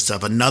love interest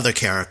of another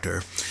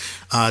character.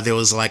 There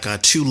was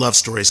two love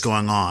stories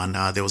going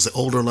on. There was the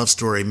older love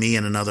story, me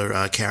and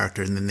another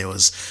character, and then there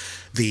was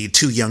the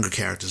two younger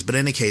characters. But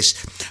in any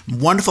case,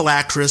 wonderful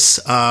actress.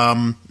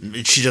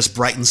 She just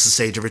brightens the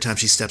stage every time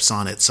she steps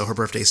on it. So her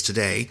birthday's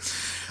today.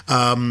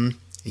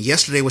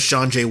 Yesterday was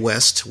Sean J.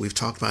 West. We've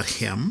talked about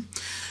him.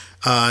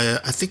 I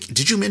think,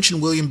 did you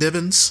mention William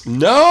Bivens?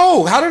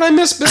 No! How did I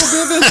miss Bill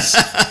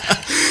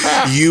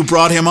Bivens? You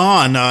brought him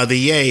on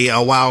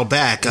a while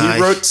back. He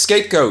wrote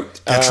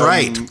Scapegoat. That's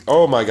right.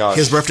 Oh my gosh.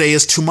 His birthday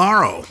is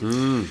tomorrow,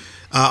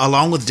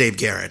 along with Dave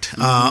Garrett.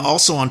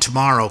 Also on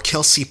tomorrow,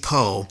 Kelsey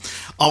Poe.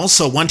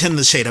 Also, 110 in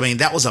the Shade. I mean,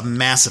 that was a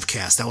massive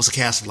cast. That was a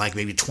cast of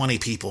maybe 20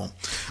 people.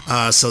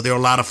 So there were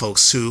a lot of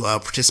folks who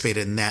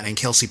participated in that, and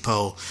Kelsey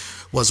Poe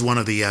was one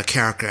of the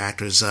character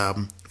actors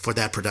for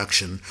that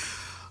production.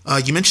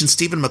 You mentioned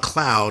Stephen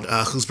McLeod,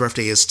 whose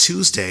birthday is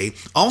Tuesday.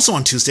 Also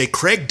on Tuesday,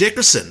 Craig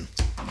Dickerson.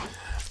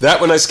 That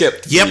one I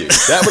skipped. Yep. You.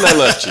 That one I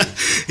left you.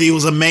 He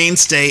was a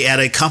mainstay at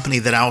a company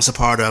that I was a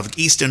part of,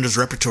 EastEnders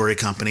Repertory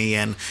Company.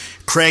 And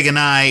Craig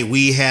and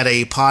we had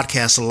a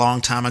podcast a long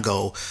time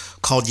ago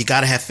called You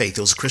Gotta Have Faith.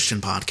 It was a Christian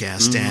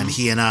podcast. And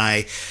he and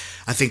I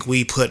think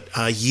we put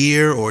a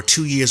year or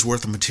 2 years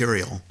worth of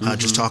material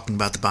just talking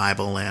about the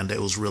Bible, and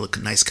it was a really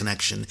nice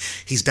connection.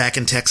 He's back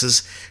in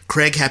Texas.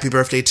 Craig, happy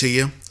birthday to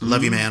you.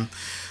 Love you, man.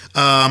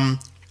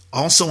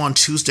 Also on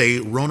Tuesday,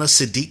 Rona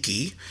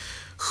Siddiqui,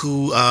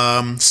 who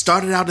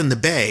started out in the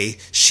Bay.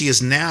 She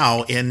is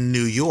now in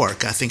New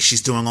York. I think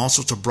she's doing all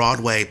sorts of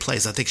Broadway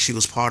plays. I think she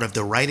was part of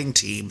the writing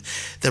team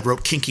that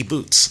wrote Kinky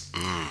Boots.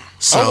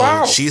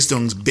 So she's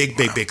doing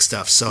big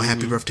stuff. So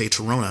happy birthday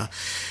to Rona.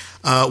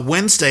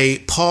 Wednesday,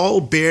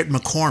 Paul Baird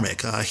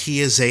McCormick. He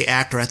is an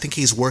actor. I think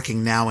he's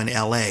working now in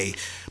L.A.,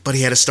 but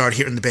he had to start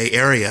here in the Bay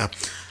Area.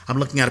 I'm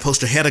looking at a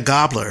poster, Hedda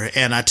Gabler,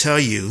 and I tell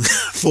you,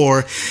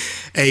 for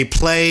a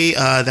play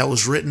that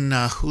was written,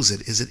 who's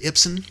it? Is it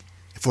Ibsen?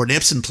 For an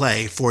Ibsen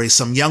play, for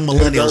some young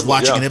millennials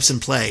watching an Ibsen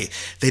play,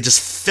 they just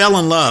fell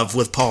in love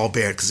with Paul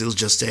Baird because he was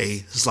just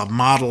a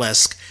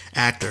model-esque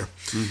actor.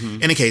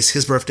 In any case,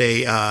 his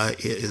birthday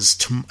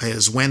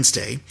is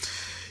Wednesday.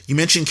 You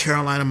mentioned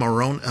Carolina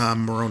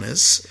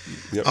Morones.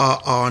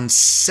 On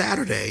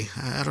Saturday.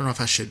 I don't know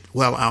if I should.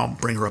 Well, I'll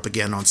bring her up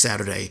again on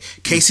Saturday.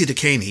 Casey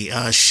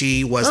DeCaney.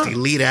 She was the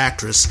lead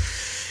actress.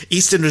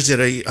 EastEnders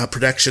did a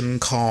production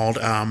called,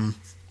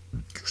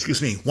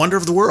 Wonder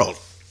of the World.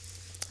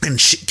 And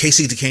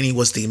Casey DeCaney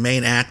was the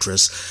main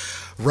actress.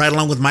 right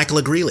along with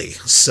Michaela Greeley.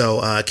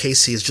 So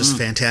Casey is just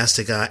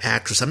fantastic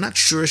actress. I'm not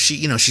sure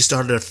she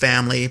started a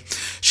family.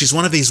 She's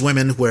one of these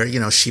women where,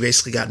 she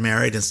basically got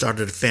married and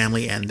started a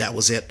family, and that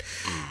was it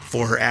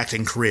for her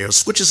acting career,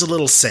 which is a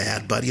little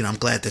sad, but, I'm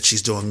glad that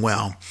she's doing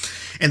well.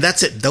 And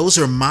that's it. Those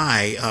are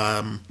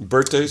my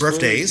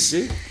birthdays.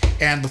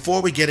 And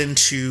before we get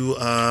into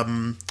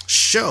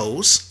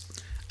shows,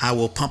 I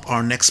will pump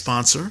our next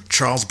sponsor,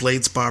 Charles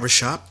Blades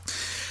Barbershop.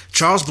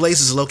 Charles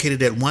Blades is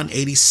located at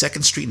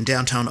 182nd Street in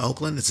downtown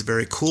Oakland. It's a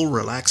very cool,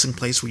 relaxing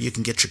place where you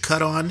can get your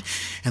cut on,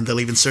 and they'll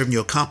even serve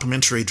you a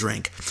complimentary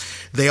drink.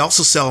 They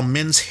also sell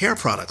men's hair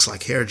products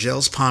like hair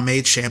gels,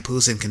 pomades,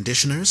 shampoos, and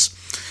conditioners.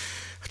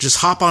 Just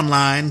hop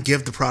online,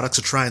 give the products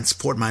a try, and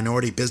support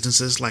minority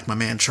businesses like my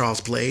man Charles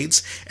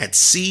Blades at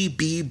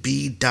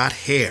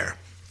cbb.hair.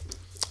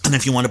 And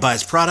if you want to buy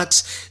his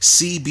products,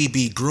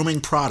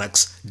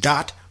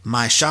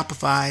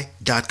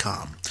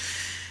 cbbgroomingproducts.myshopify.com.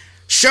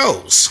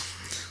 Shows.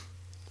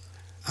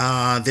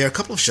 There are a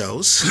couple of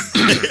shows.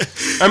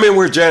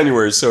 We're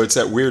January, so it's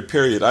that weird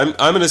period. I'm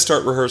going to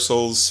start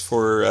rehearsals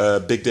for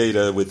Big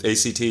Data with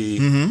ACT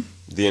the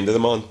end of the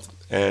month,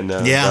 and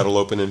that'll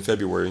open in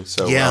February.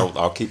 So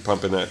I'll keep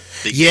pumping that.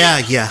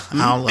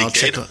 I'll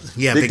check.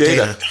 Big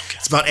Data.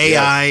 It's about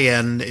AI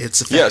and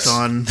its effect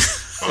on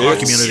our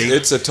community.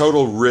 It's a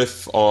total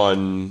riff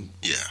on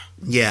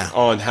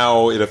on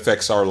how it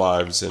affects our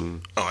lives.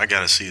 And I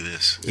gotta see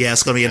this. Yeah,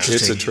 it's going to be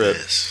interesting. It's a trip.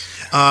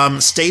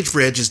 Stage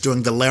Bridge is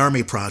doing the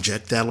Laramie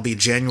Project. That'll be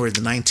January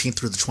the 19th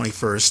through the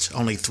 21st,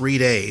 only 3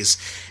 days.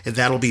 And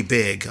that'll be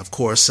big. Of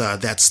course,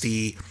 that's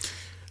the...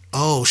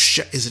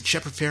 is it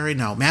Shepard Fairey?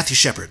 No, Matthew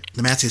Shepard.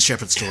 The Matthew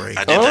Shepard story.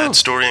 I did that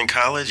story in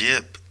college.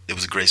 Yep. It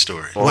was a great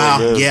story.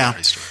 Wow,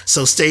 yeah.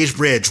 So Stage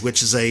Bridge,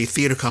 which is a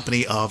theater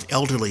company of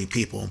elderly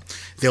people,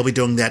 they'll be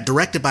doing that.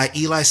 Directed by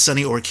Eli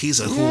Sonny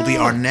Urquiza, who will be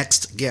our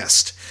next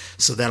guest.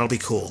 So that'll be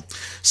cool.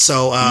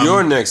 So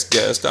your next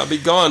guest, I'll be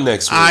gone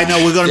next week. I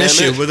know, we're going to miss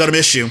you. We're going to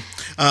miss you.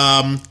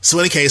 So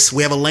in any case,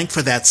 we have a link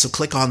for that, so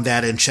click on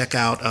that and check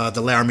out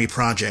the Laramie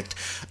Project.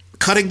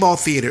 Cutting Ball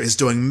Theater is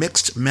doing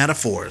Mixed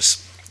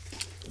Metaphors.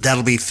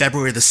 That'll be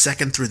February the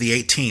 2nd through the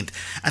 18th.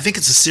 I think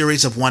it's a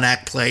series of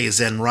one-act plays,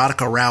 and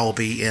Radhika Rao will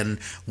be in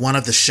one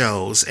of the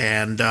shows.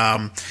 And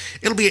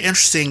it'll be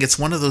interesting. It's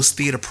one of those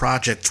theater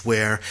projects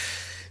where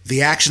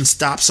the action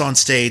stops on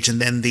stage,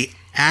 and then the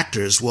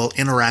actors will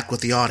interact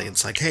with the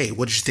audience. Like, hey,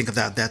 what did you think of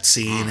that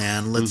scene?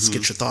 And let's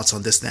get your thoughts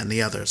on this, that, and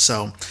the other.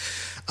 So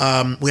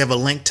we have a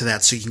link to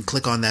that, so you can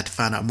click on that to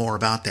find out more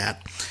about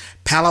that.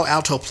 Palo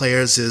Alto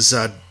Players is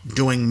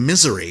doing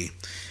Misery,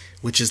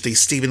 which is the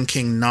Stephen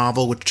King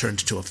novel, which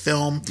turned into a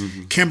film.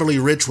 Kimberly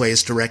Ridgway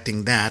is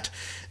directing that.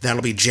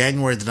 That'll be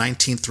January the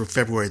 19th through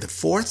February the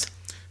 4th.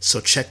 So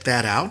check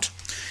that out.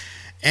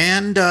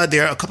 And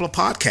there are a couple of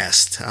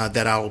podcasts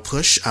that I will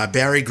push.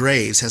 Barry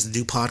Graves has a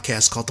new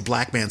podcast called The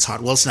Black Man's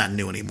Heart. Well, it's not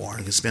new anymore.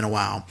 It's been a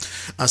while.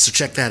 So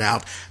check that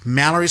out.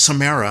 Mallory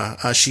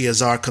Somera, she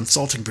is our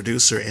consulting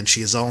producer, and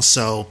she is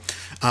also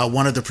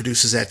one of the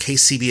producers at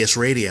KCBS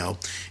Radio.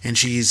 And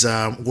she's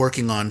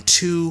working on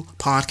 2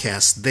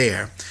 podcasts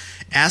there.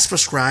 As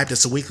Prescribed,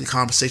 it's a weekly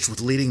conversation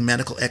with leading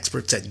medical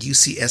experts at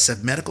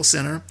UCSF Medical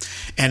Center.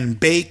 And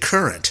Bay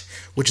Current,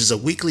 which is a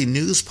weekly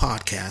news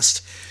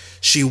podcast.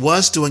 She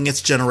was doing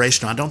It's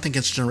Generational. I don't think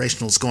It's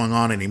Generational is going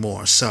on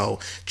anymore. So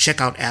check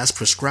out As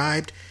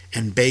Prescribed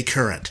and Bay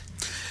Current.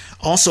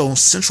 Also,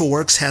 Central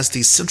Works has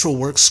the Central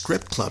Works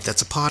Script Club.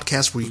 That's a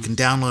podcast where you can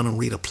download and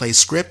read a play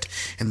script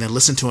and then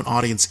listen to an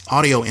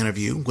audio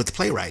interview with the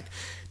playwright,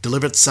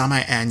 delivered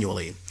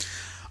semi-annually.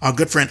 Our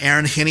good friend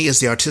Aaron Henney is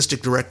the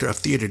artistic director of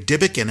Theater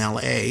Dybbuk in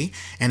L.A.,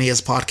 and he has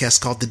a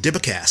podcast called The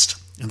Dybbukcast.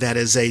 That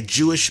is a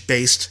Jewish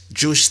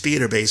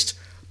theater-based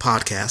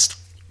podcast.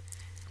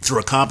 Through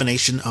a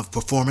combination of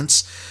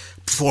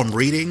performed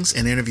readings,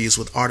 and interviews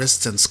with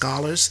artists and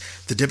scholars,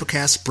 the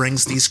Dybbukcast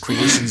brings these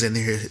creations and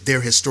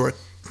their historic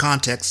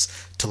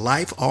contexts to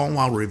life, all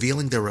while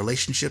revealing their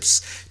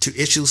relationships to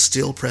issues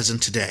still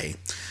present today.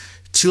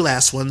 2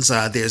 last ones.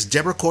 There's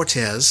Deborah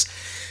Cortez.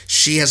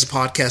 She has a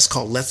podcast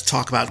called Let's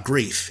Talk About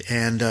Grief,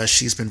 and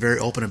she's been very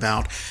open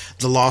about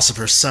the loss of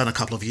her son a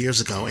couple of years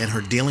ago and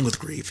her dealing with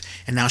grief.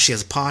 And now she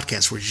has a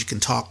podcast where she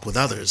can talk with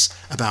others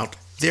about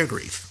their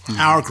grief,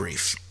 our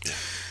grief. Yeah.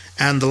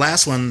 And the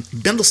last one,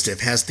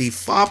 Bindlestiff, has the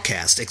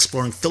Fobcast,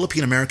 exploring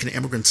Philippine-American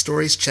immigrant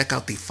stories. Check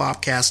out the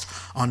Fobcast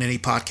on any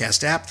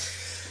podcast app.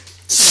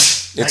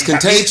 It's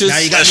contagious. Now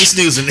you got me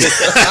snoozing.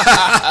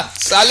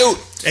 Salute.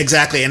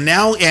 Exactly.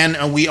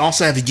 And we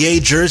also have Yay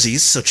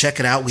jerseys, so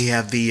check it out. We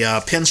have the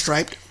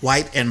pinstriped,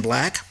 white and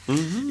black.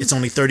 It's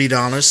only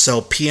 $30,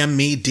 so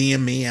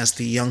DM me, as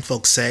the young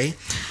folks say,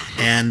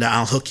 and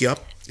I'll hook you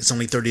up. It's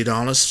only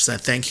 $30. So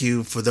thank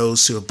you for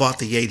those who have bought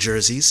the Yay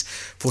jerseys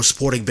for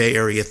supporting Bay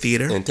Area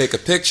theater. And take a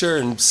picture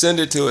and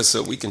send it to us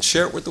so we can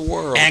share it with the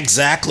world.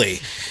 Exactly.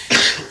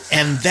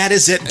 And that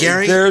is it,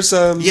 Gary. There's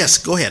yes,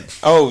 go ahead.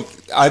 Oh,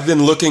 I've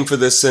been looking for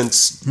this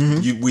since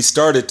we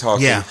started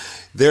talking. Yeah.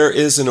 There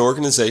is an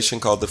organization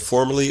called the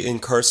Formerly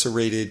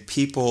Incarcerated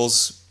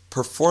People's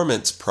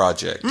Performance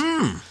Project.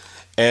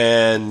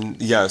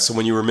 And yeah, so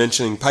when you were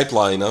mentioning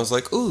Pipeline, I was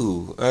like,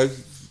 ooh,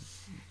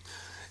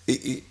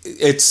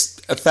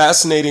 it's a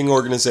fascinating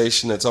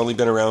organization that's only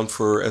been around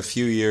for a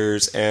few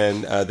years,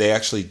 and they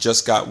actually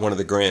just got one of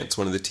the grants,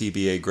 one of the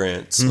TBA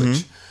grants,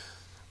 which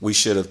we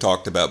should have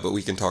talked about, but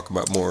we can talk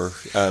about more,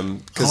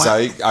 because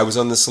I was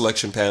on the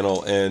selection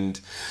panel, and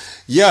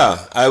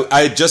yeah,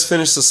 I had just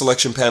finished the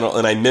selection panel,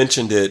 and I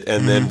mentioned it,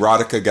 and then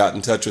Radhika got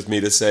in touch with me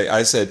to say,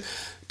 I said,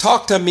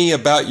 talk to me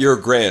about your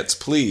grants,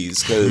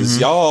 please, because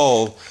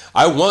y'all,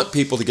 I want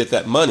people to get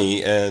that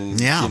money, and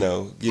you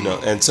know,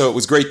 and so it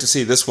was great to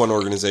see this one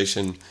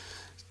organization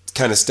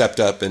kind of stepped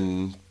up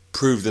and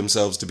proved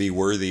themselves to be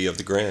worthy of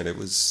the grant. It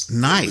was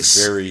nice. It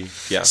was very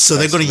So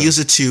they're going to use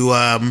it to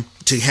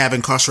have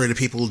incarcerated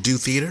people do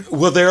theater.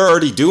 Well, they're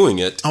already doing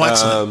it. Oh,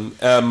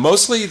 excellent.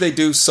 Mostly they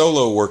do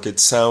solo work. It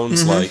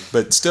sounds like,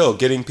 but still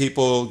getting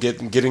people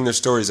getting their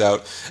stories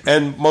out,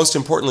 and most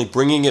importantly,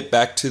 bringing it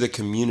back to the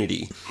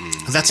community.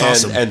 That's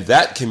awesome. And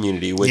that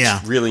community, which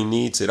really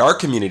needs it. Our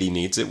community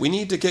needs it. We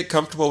need to get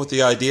comfortable with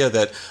the idea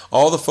that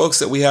all the folks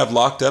that we have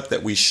locked up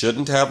that we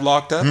shouldn't have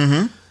locked up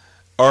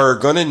are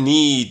going to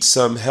need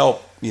some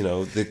help. You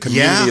know, the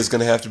community is going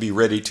to have to be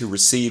ready to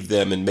receive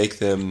them and make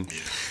them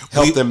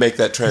help them make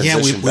that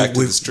transition back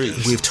to the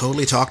streets. We've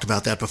totally talked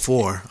about that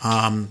before.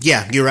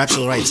 You're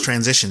absolutely right. It's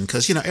transition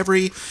because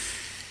every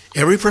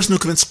person who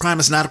commits a crime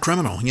is not a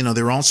criminal.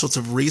 There are all sorts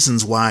of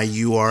reasons why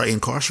you are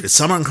incarcerated.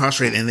 Some are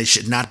incarcerated and they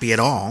should not be at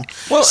all.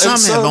 Well, some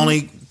have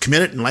only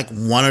committed like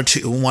one or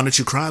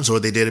two crimes, or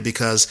they did it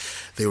because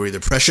they were either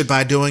pressured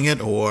by doing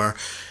it or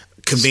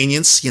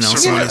convenience,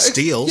 someone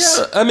steals.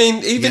 Yeah, I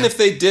mean, even if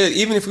they did,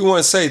 even if we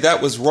want to say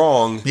that was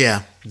wrong,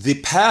 the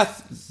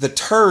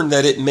turn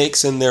that it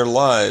makes in their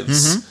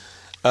lives,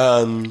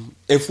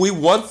 if we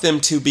want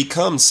them to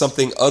become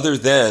something other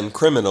than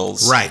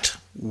criminals, right,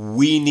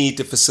 we need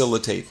to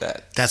facilitate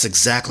that. That's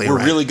exactly right.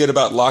 We're really good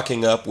about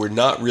locking up. We're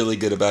not really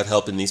good about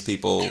helping these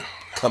people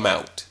come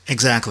out.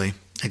 Exactly.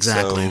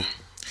 So,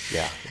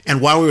 yeah. And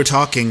while we were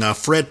talking,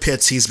 Fred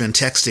Pitts, he's been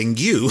texting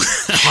you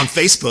on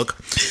Facebook.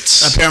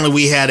 Apparently,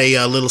 we had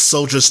a little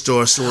Soldier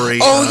Store story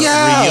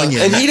reunion.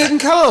 And he didn't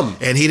come.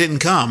 And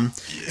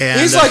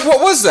he's like,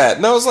 what was that?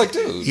 And I was like,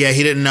 dude. Yeah,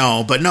 he didn't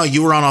know. But no,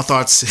 you were on our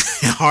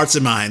hearts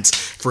and minds,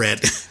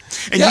 Fred.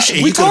 And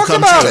we talked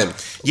about him.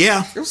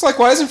 Yeah. It was like,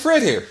 why isn't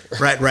Fred here?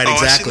 Right,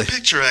 exactly. I seen the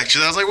picture,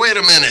 actually. I was like, wait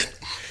a minute.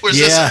 Where's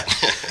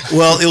this?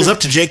 Well, it was up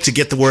to Jake to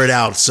get the word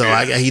out, so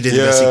he did the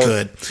best he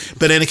could.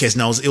 But in any case,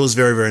 no, it was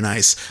very, very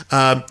nice.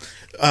 Gary,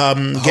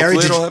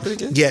 it'll happen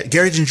again. Yeah,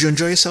 Gary, did you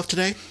enjoy yourself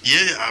today?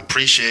 Yeah, I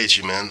appreciate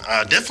you, man.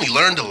 I definitely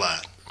learned a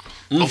lot.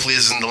 Hopefully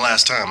this isn't the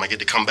last time I get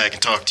to come back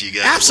and talk to you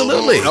guys.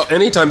 Absolutely.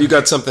 Anytime you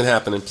got something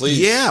happening, please.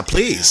 Yeah,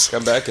 please.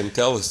 Come back and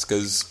tell us,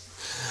 because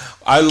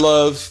I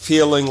love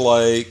feeling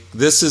like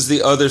this is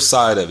the other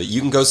side of it.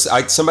 You can go,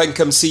 somebody can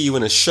come see you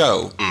in a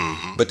show,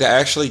 but to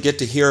actually get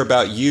to hear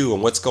about you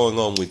and what's going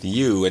on with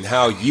you and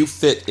how you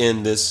fit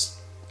in this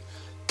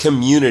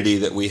community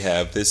that we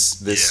have,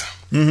 this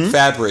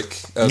fabric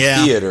of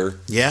theater.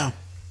 Yeah.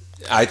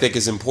 I think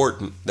is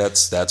important.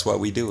 That's why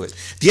we do it.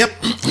 Yep,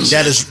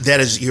 that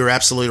is. You're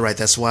absolutely right.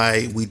 That's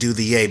why we do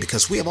the Yay,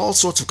 because we have all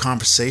sorts of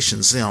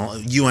conversations.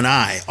 You and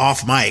I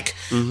off mic,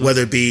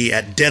 whether it be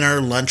at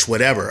dinner, lunch,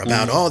 whatever,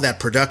 about all that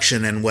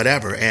production and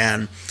whatever.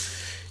 And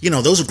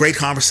those are great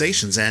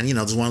conversations. And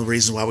there's one of the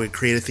reasons why we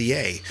created the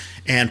Yay.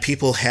 And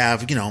people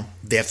have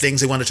they have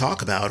things they want to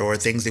talk about, or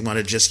things they want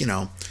to just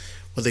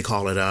what they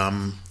call it.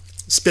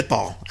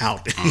 Spitball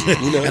out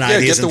and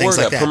ideas and things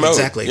like that. Promote.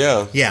 Exactly.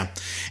 Yeah.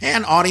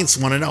 And audience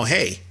want to know,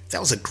 hey,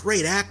 that was a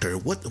great actor.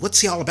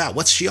 What's he all about?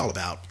 What's she all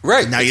about?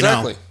 Right. Now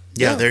exactly. you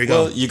know. Yeah, there you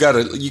go. Well, you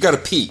gotta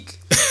peek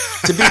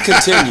to be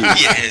continued.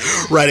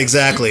 Right.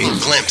 Exactly.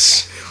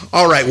 Glimpse.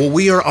 All right. Well,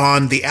 we are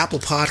on the Apple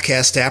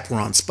Podcast app. We're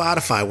on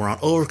Spotify. We're on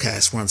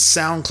Overcast. We're on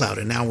SoundCloud.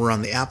 And now we're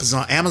on the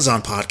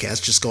Amazon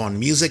Podcast. Just go on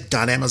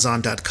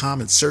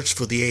music.amazon.com and search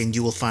for The A, and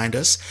you will find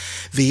us.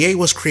 The A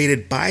was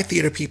created by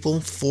theater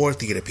people for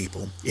theater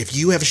people. If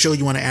you have a show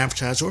you want to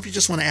advertise, or if you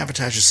just want to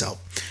advertise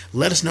yourself,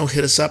 let us know.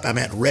 Hit us up. I'm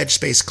at Reg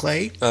Space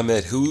Clay. I'm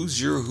at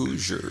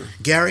Hoosier.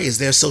 Gary, is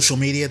there social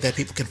media that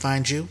people can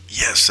find you?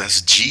 Yes,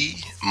 that's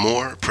G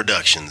More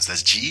Productions.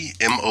 That's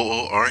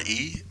GMOORE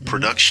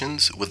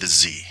Productions with a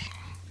Z.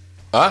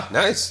 Ah,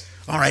 nice.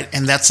 All right,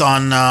 and that's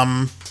on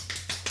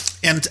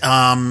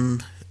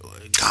Instagram.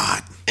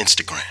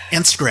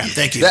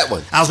 Thank you. That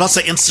one. I was about to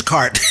say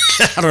Instacart.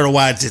 I don't know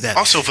why I did that.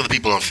 Also, for the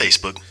people on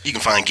Facebook, you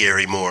can find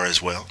Gary Moore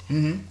as well.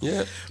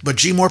 Yeah. But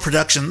G More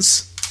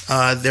Productions.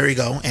 There you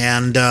go.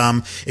 And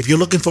if you're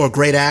looking for a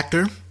great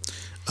actor,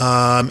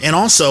 and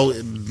also,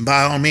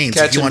 by all means,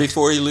 catch him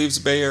before he leaves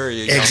the Bay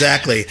Area.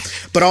 Exactly.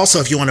 But also,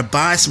 if you want to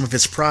buy some of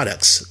his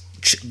products,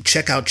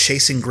 check out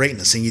Chasing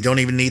Greatness, and you don't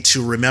even need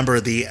to remember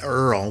the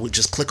URL.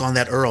 Just click on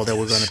that URL that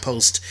we're going to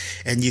post,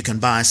 and you can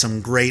buy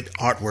some great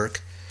artwork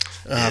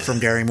from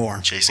Gary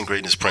Moore. Chasing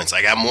Greatness prints.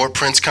 I got more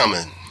prints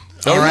coming.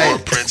 All right. More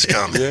prints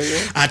coming.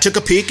 I took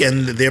a peek,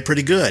 and they're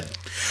pretty good.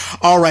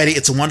 All righty.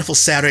 It's a wonderful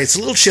Saturday. It's a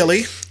little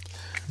chilly.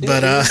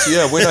 But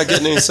yeah, we're not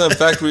getting any sun. In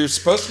fact, we were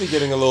supposed to be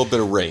getting a little bit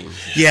of rain.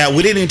 Yeah,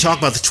 we didn't even talk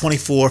about the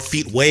 24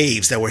 feet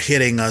waves that were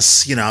hitting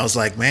us. You know, I was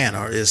like, man,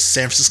 is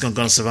San Francisco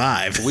going to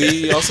survive?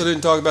 We also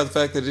didn't talk about the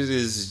fact that it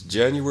is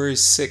January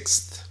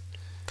 6th.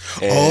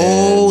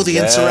 Oh, the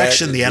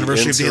insurrection, the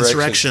anniversary of the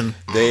insurrection.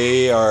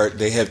 They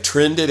have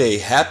trended a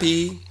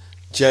happy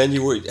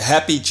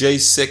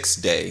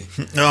J6 day.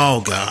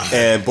 Oh, God.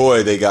 And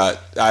boy, they got,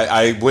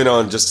 I went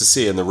on just to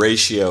see, and the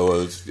ratio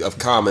of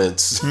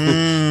comments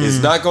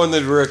is not going the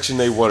direction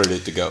they wanted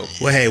it to go.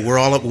 Well, hey, we're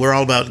all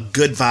about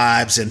good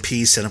vibes and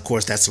peace, and of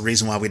course, that's the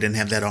reason why we didn't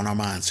have that on our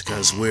minds,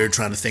 because we're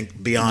trying to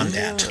think beyond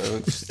that.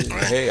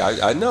 Hey,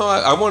 I know,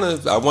 I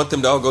want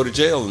them to all go to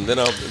jail, and then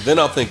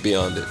I'll think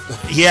beyond it.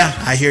 Yeah,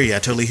 I hear you. I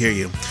totally hear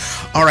you.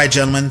 All right,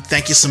 gentlemen,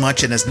 thank you so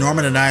much, and as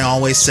Norman and I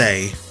always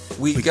say,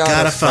 we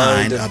gotta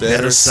find a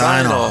better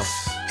sign off.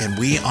 And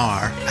we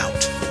are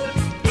out.